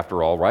book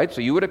after all, right?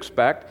 So you would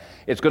expect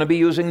it's going to be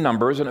using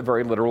numbers in a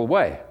very literal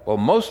way. Well,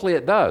 mostly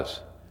it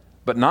does,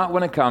 but not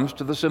when it comes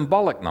to the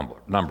symbolic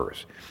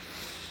numbers.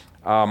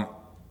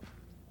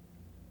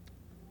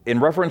 In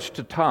reference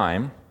to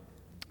time,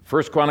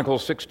 1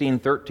 Chronicles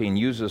 16:13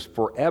 uses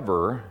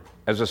forever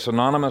as a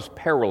synonymous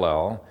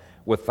parallel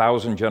with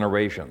 1,000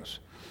 generations.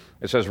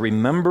 It says,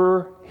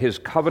 "Remember His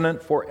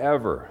covenant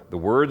forever, the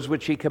words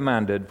which He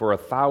commanded for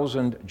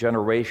 1,000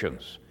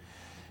 generations."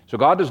 So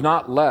God does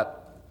not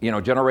let,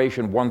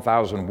 generation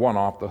 1001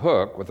 off the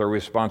hook with their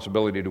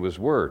responsibility to His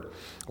word.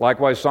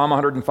 Likewise, Psalm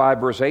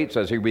 105 verse 8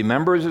 says, "He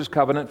remembers His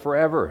covenant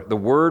forever, the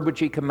word which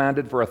He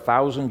commanded for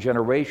 1,000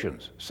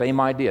 generations." Same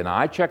idea. Now,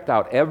 I checked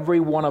out every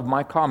one of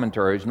my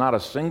commentaries. Not a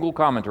single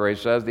commentary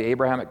says the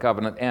Abrahamic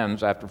covenant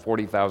ends after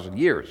 40,000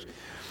 years.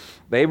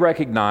 They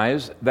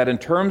recognize that in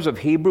terms of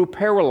Hebrew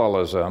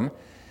parallelism,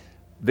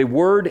 the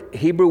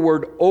Hebrew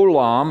word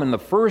olam in the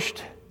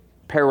first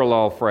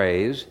parallel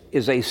phrase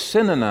is a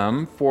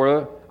synonym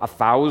for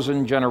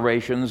 1,000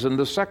 generations in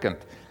the second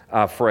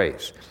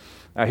phrase.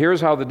 Now here's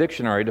how the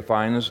dictionary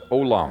defines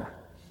olam.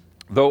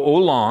 Though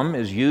olam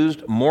is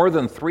used more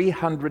than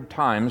 300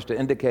 times to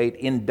indicate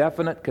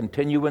indefinite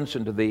continuance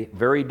into the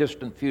very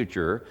distant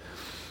future,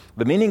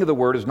 the meaning of the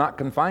word is not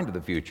confined to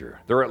the future.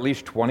 There are at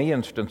least 20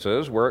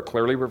 instances where it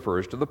clearly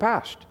refers to the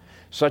past.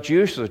 Such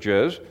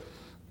usages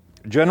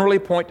generally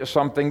point to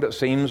something that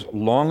seems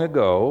long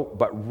ago,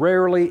 but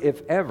rarely,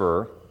 if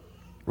ever,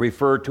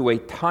 refer to a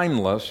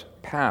timeless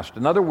past.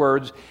 In other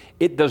words,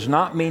 it does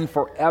not mean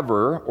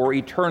forever or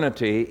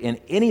eternity in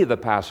any of the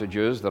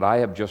passages that I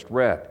have just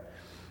read.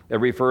 It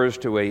refers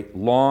to a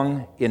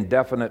long,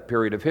 indefinite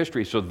period of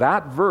history. So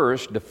that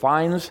verse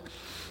defines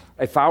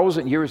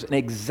 1,000 years in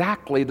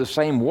exactly the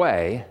same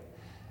way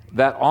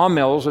that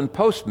amills and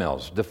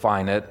postmills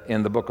define it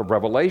in the book of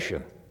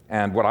Revelation.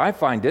 And what I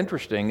find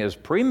interesting is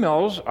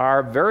premills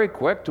are very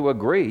quick to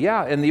agree.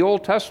 Yeah, in the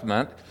Old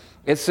Testament,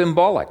 it's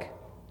symbolic.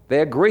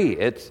 They agree.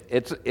 It's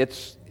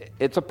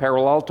a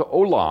parallel to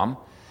olam.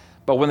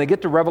 But when they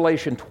get to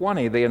Revelation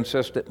 20, they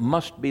insist it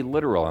must be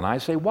literal. And I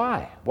say,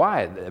 why?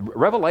 Why?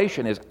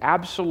 Revelation is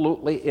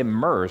absolutely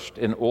immersed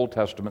in Old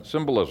Testament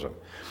symbolism.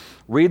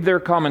 Read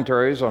their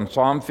commentaries on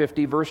Psalm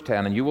 50, verse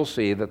 10, and you will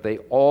see that they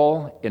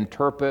all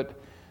interpret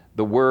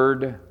the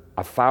word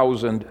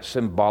 1,000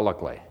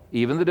 symbolically.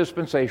 Even the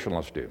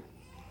dispensationalists do.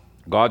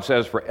 God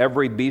says, "For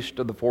every beast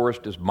of the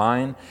forest is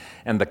mine,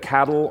 and the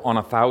cattle on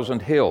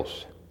 1,000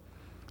 hills."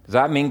 Does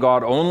that mean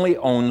God only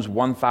owns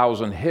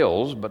 1,000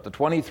 hills, but the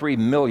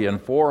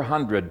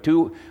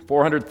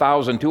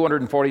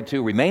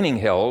 23,400,242 remaining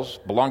hills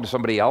belong to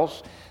somebody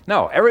else?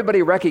 No,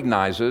 everybody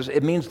recognizes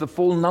it means the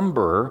full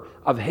number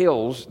of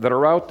hills that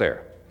are out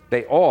there.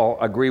 They all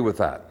agree with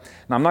that.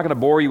 Now, I'm not going to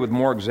bore you with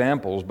more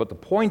examples, but the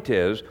point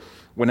is,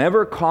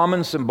 whenever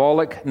common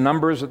symbolic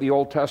numbers of the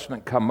Old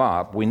Testament come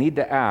up, we need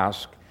to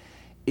ask,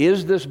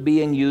 is this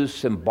being used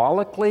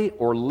symbolically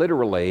or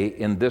literally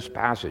in this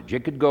passage?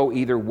 It could go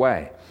either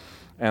way.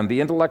 And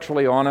the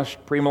intellectually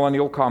honest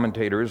premillennial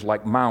commentators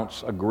like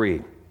Mounce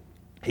agree.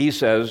 He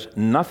says,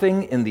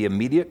 nothing in the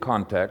immediate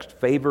context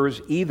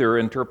favors either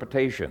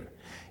interpretation.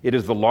 It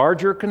is the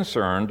larger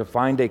concern to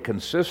find a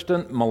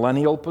consistent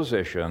millennial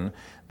position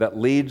that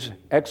leads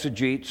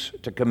exegetes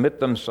to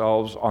commit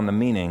themselves on the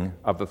meaning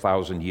of the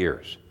 1,000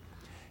 years.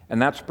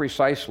 And that's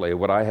precisely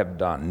what I have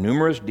done.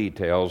 Numerous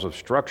details of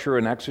structure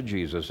and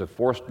exegesis have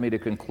forced me to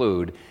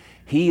conclude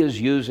he is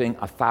using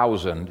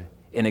 1,000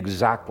 in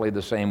exactly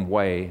the same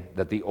way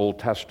that the Old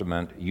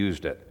Testament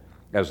used it,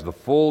 as the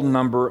full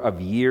number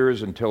of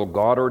years until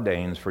God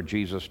ordains for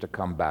Jesus to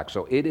come back.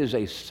 So it is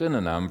a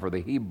synonym for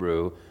the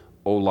Hebrew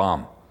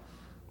olam.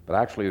 But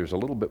actually there's a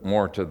little bit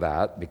more to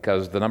that,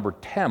 because the number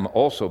 10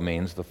 also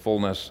means the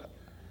fullness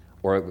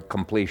or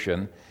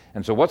completion.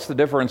 And so what's the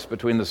difference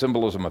between the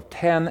symbolism of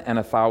 10 and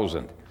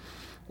 1,000?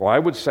 Well, I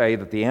would say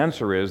that the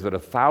answer is that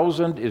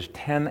 1,000 is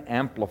 10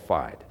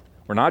 amplified.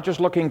 We're not just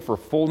looking for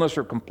fullness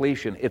or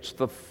completion. It's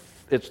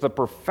the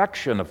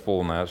perfection of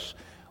fullness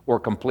or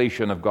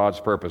completion of God's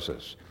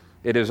purposes.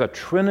 It is a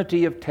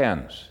trinity of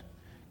tens.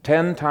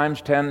 10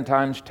 times 10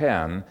 times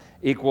 10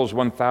 equals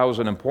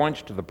 1,000 and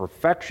points to the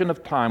perfection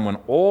of time when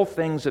all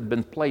things have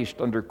been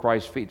placed under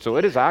Christ's feet. So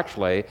it is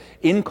actually,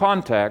 in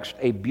context,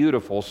 a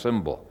beautiful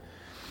symbol.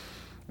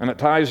 And it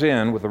ties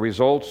in with the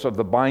results of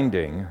the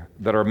binding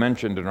that are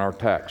mentioned in our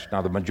text.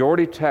 Now, the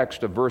majority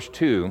text of verse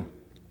 2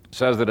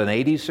 says that in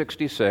AD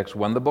 66,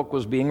 when the book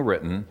was being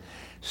written,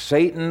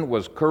 Satan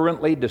was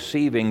currently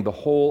deceiving the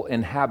whole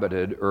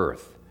inhabited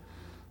earth.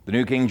 The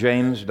New King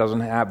James doesn't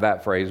have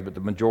that phrase, but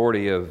the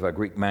majority of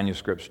Greek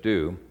manuscripts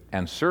do,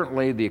 and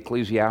certainly the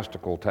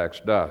ecclesiastical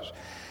text does.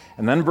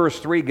 And then verse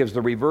 3 gives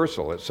the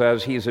reversal. It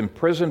says, he is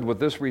imprisoned with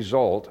this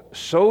result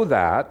so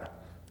that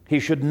he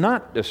should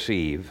not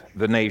deceive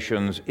the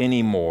nations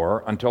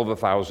anymore until the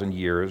 1,000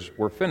 years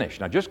were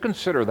finished. Now just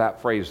consider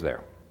that phrase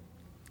there.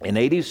 In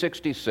AD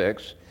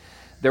 66,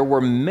 there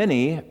were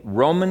many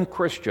Roman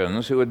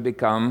Christians who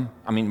had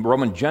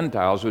Roman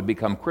Gentiles who had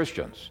become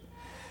Christians.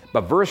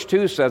 But verse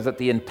 2 says that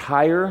the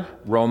entire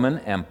Roman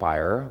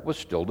Empire was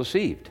still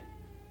deceived.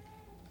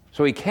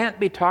 So he can't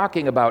be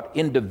talking about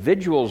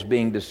individuals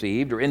being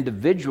deceived or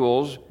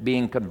individuals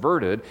being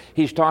converted.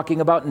 He's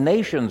talking about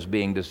nations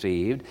being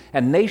deceived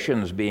and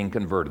nations being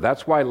converted.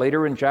 That's why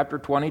later in chapter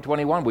 20,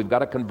 21, we've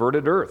got a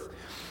converted earth.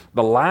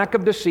 The lack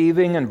of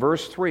deceiving in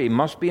verse 3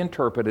 must be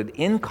interpreted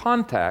in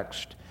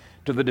context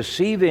to the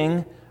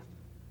deceiving,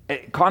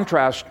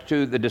 contrast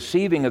to the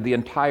deceiving of the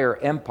entire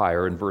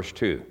empire in verse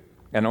 2.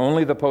 And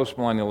only the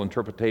postmillennial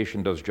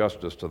interpretation does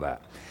justice to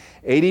that.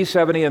 AD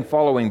 70 and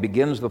following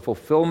begins the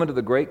fulfillment of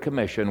the Great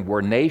Commission,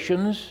 where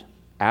nations,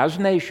 as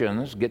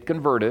nations, get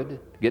converted,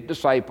 get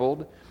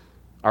discipled,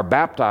 are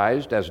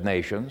baptized as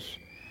nations.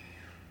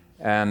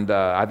 And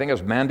I think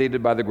it's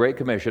mandated by the Great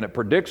Commission. It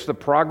predicts the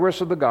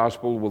progress of the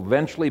gospel will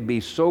eventually be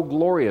so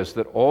glorious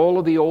that all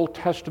of the Old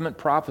Testament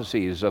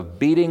prophecies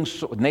of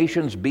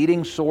nations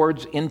beating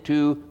swords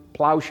into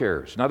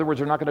plowshares. In other words,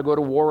 they're not going to go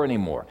to war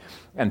anymore.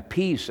 And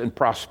peace and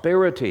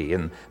prosperity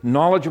and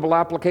knowledgeable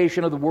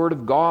application of the Word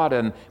of God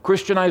and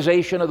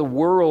Christianization of the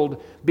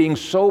world being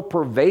so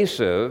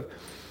pervasive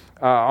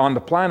on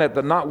the planet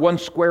that not one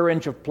square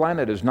inch of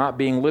planet is not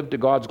being lived to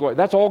God's glory.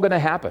 That's all going to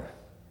happen.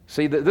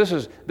 See, this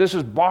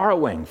is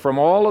borrowing from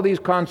all of these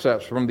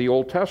concepts from the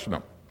Old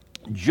Testament.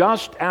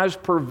 Just as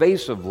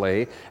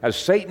pervasively as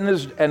Satan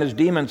and his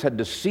demons had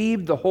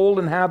deceived the whole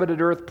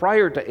inhabited earth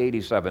prior to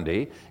AD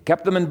 70,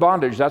 kept them in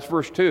bondage, that's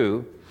verse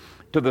 2,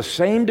 to the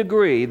same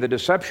degree the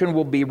deception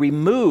will be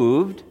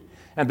removed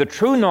and the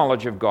true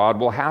knowledge of God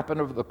will happen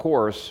over the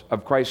course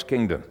of Christ's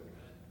kingdom.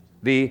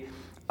 The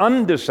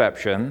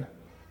undeception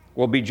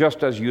will be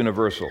just as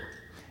universal.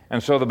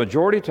 And so the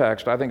majority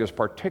text, I think, is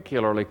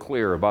particularly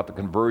clear about the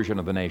conversion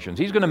of the nations.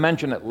 He's going to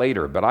mention it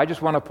later, but I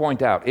just want to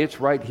point out, it's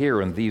right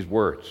here in these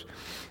words.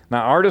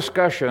 Now, our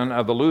discussion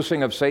of the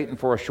loosing of Satan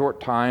for a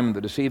short time,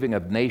 the deceiving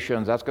of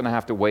nations, that's going to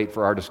have to wait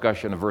for our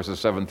discussion of verses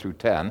 7 through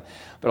 10.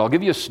 But I'll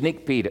give you a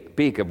sneak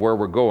peek of where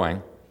we're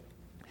going.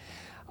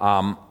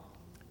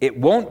 It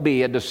won't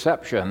be a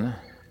deception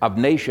of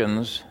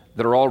nations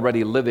that are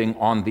already living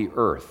on the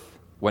earth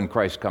when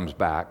Christ comes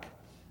back.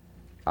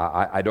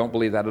 I don't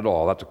believe that at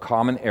all. That's a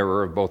common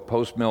error of both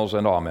post-mills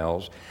and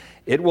all-mills.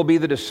 It will be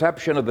the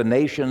deception of the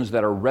nations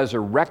that are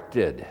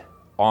resurrected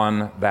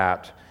on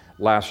that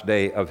last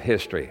day of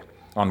history.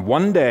 On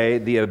one day,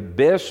 the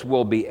abyss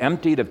will be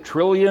emptied of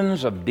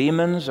trillions of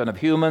demons and of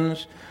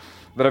humans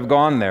that have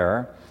gone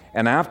there.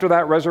 And after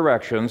that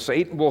resurrection,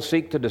 Satan will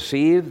seek to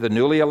deceive the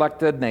newly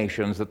elected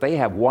nations that they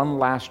have one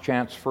last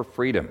chance for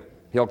freedom.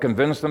 He'll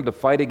convince them to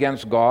fight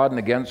against God and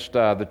against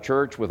the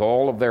church with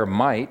all of their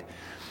might.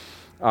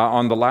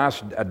 On the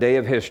last day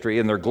of history,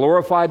 in their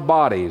glorified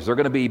bodies, they're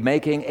going to be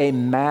making a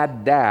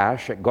mad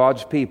dash at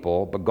God's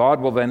people, but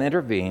God will then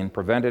intervene,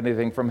 prevent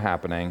anything from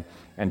happening,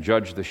 and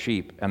judge the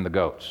sheep and the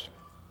goats.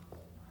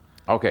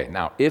 Okay,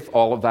 now, if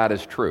all of that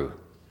is true,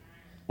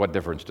 what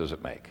difference does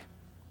it make?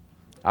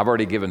 I've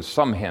already given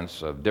some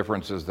hints of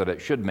differences that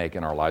it should make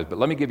in our lives, but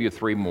let me give you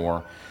three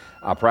more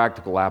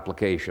practical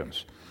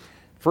applications.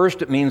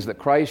 First, it means that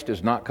Christ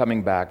is not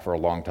coming back for a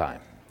long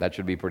time. That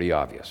should be pretty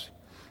obvious.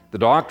 The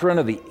doctrine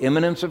of the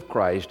imminence of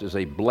Christ is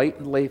a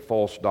blatantly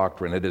false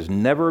doctrine. It has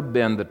never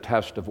been the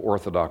test of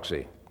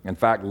orthodoxy. In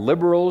fact,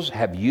 liberals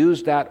have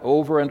used that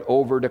over and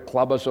over to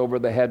club us over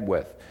the head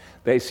with.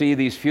 They see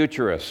these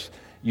futurists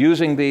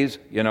using these,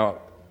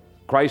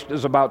 Christ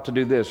is about to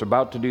do this,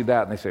 about to do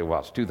that, and they say,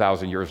 well, it's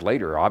 2,000 years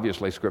later.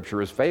 Obviously,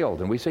 Scripture has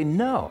failed. And we say,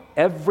 no.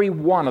 Every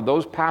one of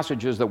those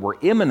passages that were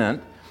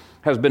imminent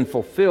has been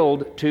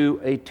fulfilled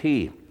to a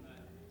T,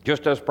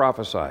 just as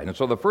prophesied. And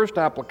so the first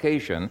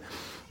application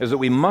is that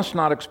we must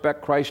not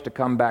expect Christ to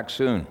come back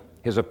soon.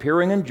 His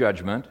appearing in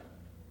judgment,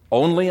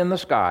 only in the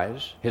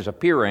skies, his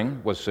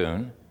appearing was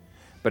soon,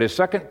 But his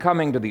second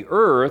coming to the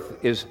earth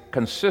is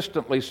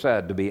consistently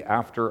said to be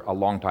after a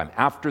long time,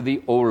 after the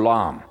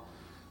Olam.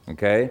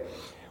 Okay?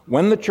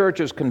 When the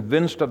church is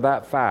convinced of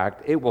that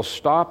fact, it will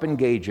stop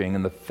engaging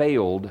in the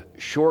failed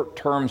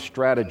short-term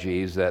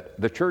strategies that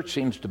the church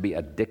seems to be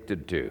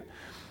addicted to.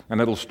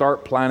 And it'll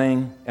start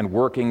planning and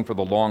working for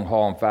the long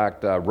haul. In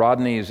fact,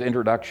 Rodney's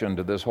introduction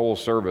to this whole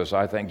service,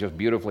 I think, just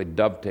beautifully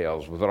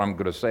dovetails with what I'm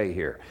going to say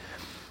here.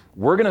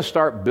 We're going to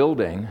start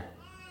building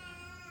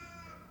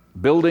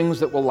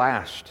buildings that will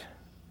last,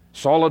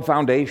 solid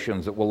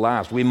foundations that will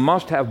last. We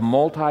must have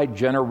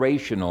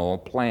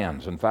multi-generational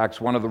plans. In fact,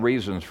 it's one of the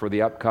reasons for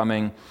the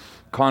upcoming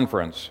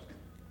conference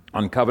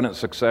on covenant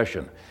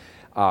succession.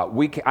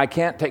 I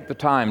can't take the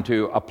time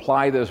to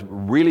apply this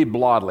really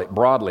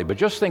broadly, but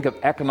just think of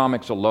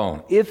economics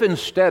alone. If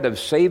instead of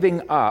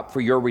saving up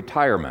for your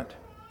retirement,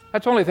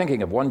 that's only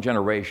thinking of one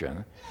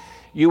generation,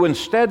 you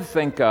instead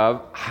think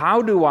of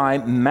how do I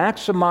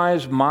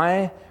maximize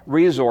my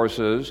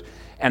resources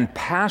and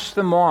pass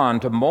them on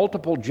to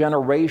multiple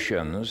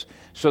generations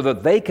so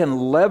that they can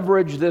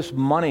leverage this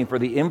money for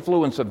the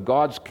influence of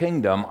God's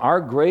kingdom, our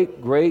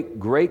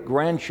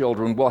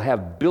great-great-great-grandchildren will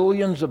have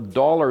billions of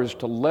dollars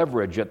to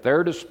leverage at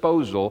their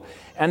disposal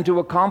and to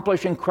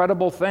accomplish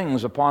incredible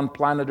things upon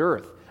planet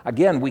Earth.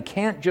 Again, we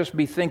can't just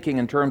be thinking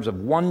in terms of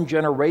one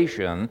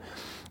generation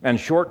and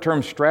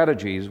short-term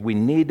strategies. We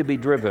need to be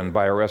driven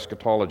by our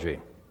eschatology.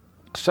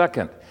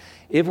 Second,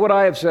 if what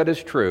I have said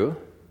is true,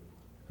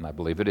 and I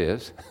believe it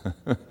is,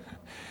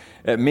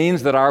 it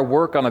means that our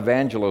work on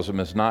evangelism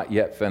is not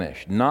yet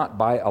finished, not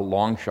by a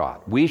long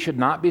shot. We should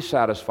not be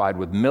satisfied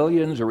with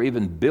millions or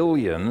even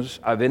billions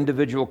of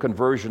individual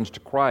conversions to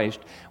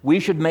Christ.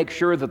 We should make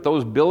sure that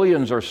those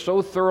billions are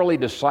so thoroughly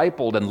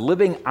discipled and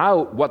living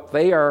out what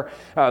they are,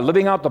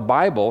 living out the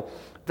Bible,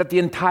 that the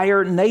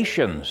entire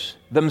nations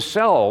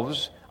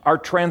themselves are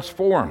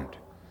transformed.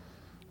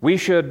 We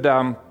should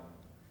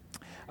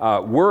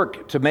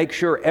work to make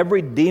sure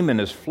every demon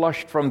is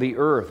flushed from the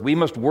earth. We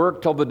must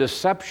work till the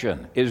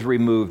deception is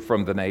removed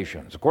from the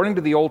nations. According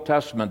to the Old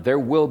Testament, there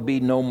will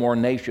be no more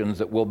nations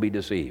that will be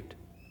deceived.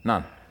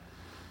 None.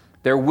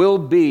 There will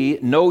be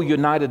no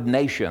United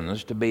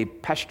Nations to be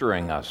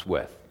pestering us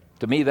with.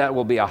 To me, that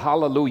will be a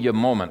hallelujah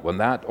moment when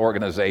that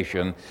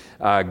organization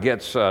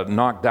gets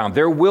knocked down.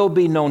 There will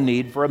be no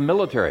need for a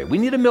military. We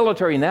need a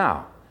military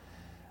now.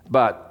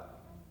 But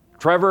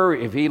Trevor,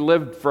 if he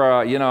lived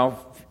for, a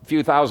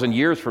few thousand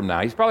years from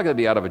now, he's probably going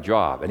to be out of a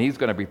job, and he's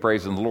going to be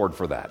praising the Lord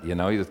for that. He's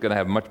going to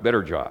have a much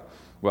better job.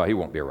 Well, he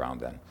won't be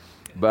around then.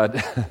 But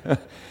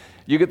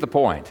you get the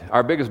point.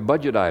 Our biggest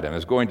budget item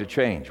is going to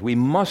change. We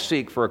must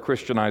seek for a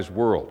Christianized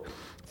world.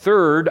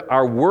 Third,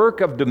 our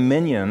work of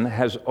dominion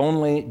has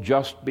only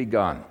just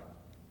begun.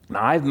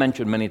 Now, I've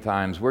mentioned many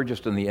times we're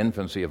just in the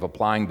infancy of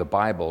applying the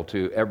Bible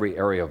to every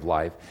area of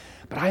life,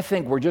 but I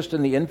think we're just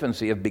in the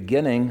infancy of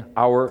beginning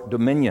our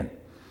dominion.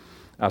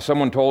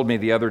 Someone told me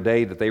the other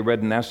day that they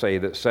read an essay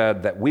that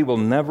said that we will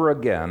never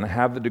again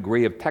have the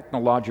degree of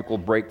technological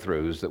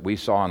breakthroughs that we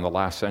saw in the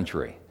last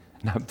century.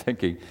 And I'm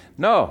thinking,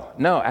 no,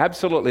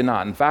 absolutely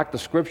not. In fact, the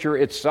Scripture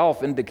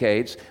itself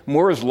indicates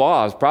Moore's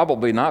law is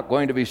probably not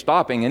going to be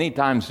stopping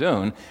anytime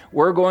soon.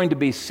 We're going to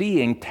be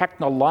seeing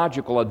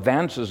technological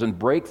advances and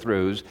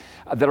breakthroughs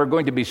that are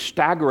going to be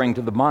staggering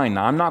to the mind.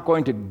 Now, I'm not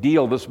going to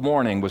deal this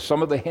morning with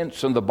some of the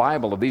hints in the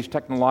Bible of these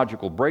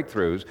technological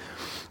breakthroughs,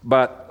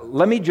 but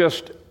let me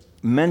just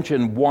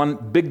mention one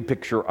big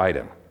picture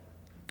item: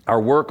 our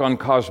work on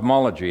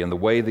cosmology and the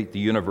way that the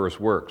universe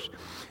works.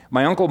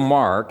 My Uncle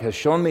Mark has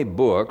shown me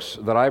books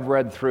that I've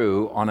read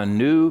through on a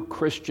new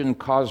Christian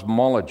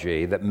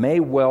cosmology that may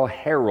well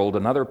herald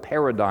another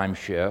paradigm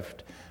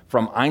shift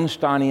from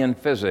Einsteinian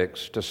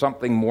physics to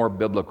something more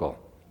biblical.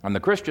 And the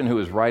Christian who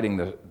is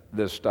writing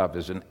this stuff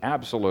is an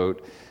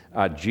absolute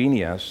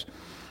genius,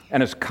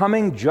 and it's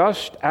coming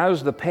just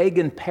as the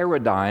pagan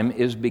paradigm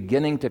is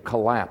beginning to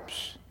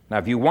collapse. Now,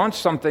 if you want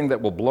something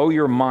that will blow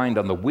your mind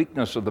on the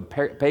weakness of the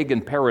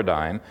pagan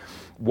paradigm,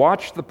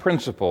 watch The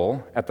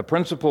Principle at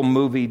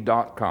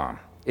theprinciplemovie.com.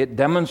 It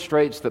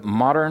demonstrates that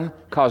modern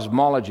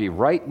cosmology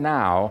right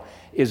now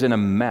is in a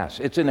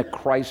mess. It's in a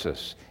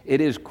crisis. It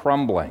is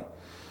crumbling.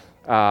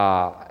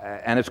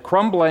 And it's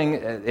crumbling.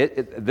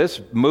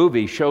 This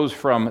movie shows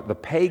from the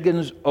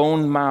pagans'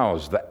 own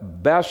mouths, the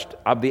best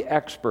of the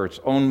experts'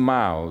 own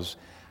mouths,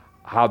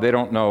 how they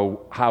don't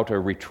know how to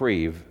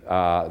retrieve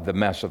the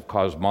mess of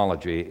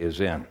cosmology is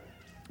in.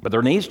 But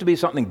there needs to be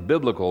something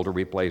biblical to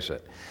replace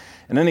it.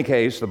 In any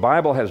case, the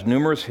Bible has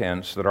numerous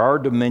hints that our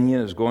dominion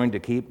is going to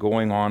keep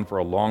going on for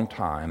a long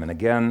time, and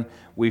again,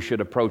 we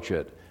should approach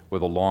it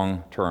with a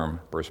long-term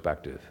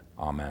perspective.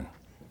 Amen.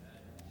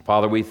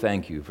 Father, we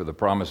thank you for the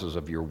promises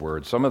of your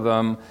word. Some of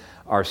them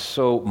are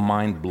so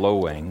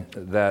mind-blowing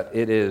that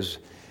it is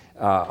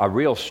a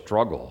real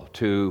struggle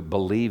to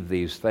believe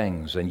these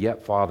things, and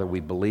yet, Father, we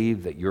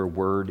believe that your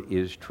word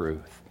is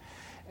truth,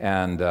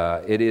 and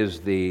it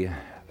is the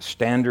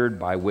standard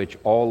by which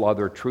all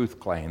other truth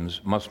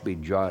claims must be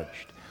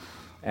judged.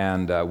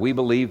 And we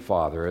believe,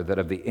 Father, that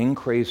of the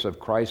increase of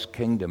Christ's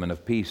kingdom and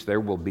of peace,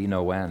 there will be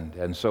no end.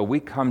 And so we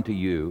come to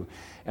you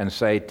and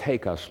say,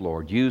 take us,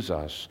 Lord, use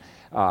us.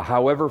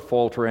 However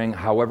faltering,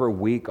 however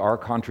weak our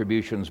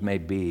contributions may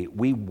be,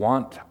 we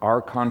want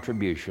our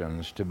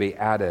contributions to be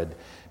added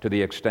to the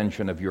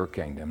extension of your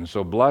kingdom.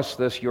 So bless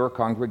this, your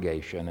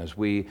congregation, as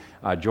we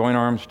join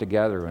arms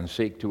together and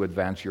seek to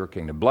advance your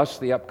kingdom. Bless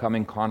the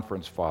upcoming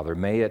conference, Father.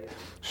 May it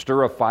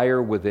stir a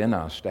fire within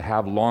us to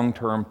have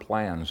long-term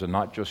plans and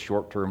not just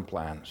short-term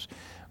plans.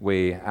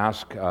 We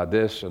ask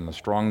this in the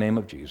strong name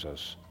of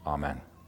Jesus. Amen.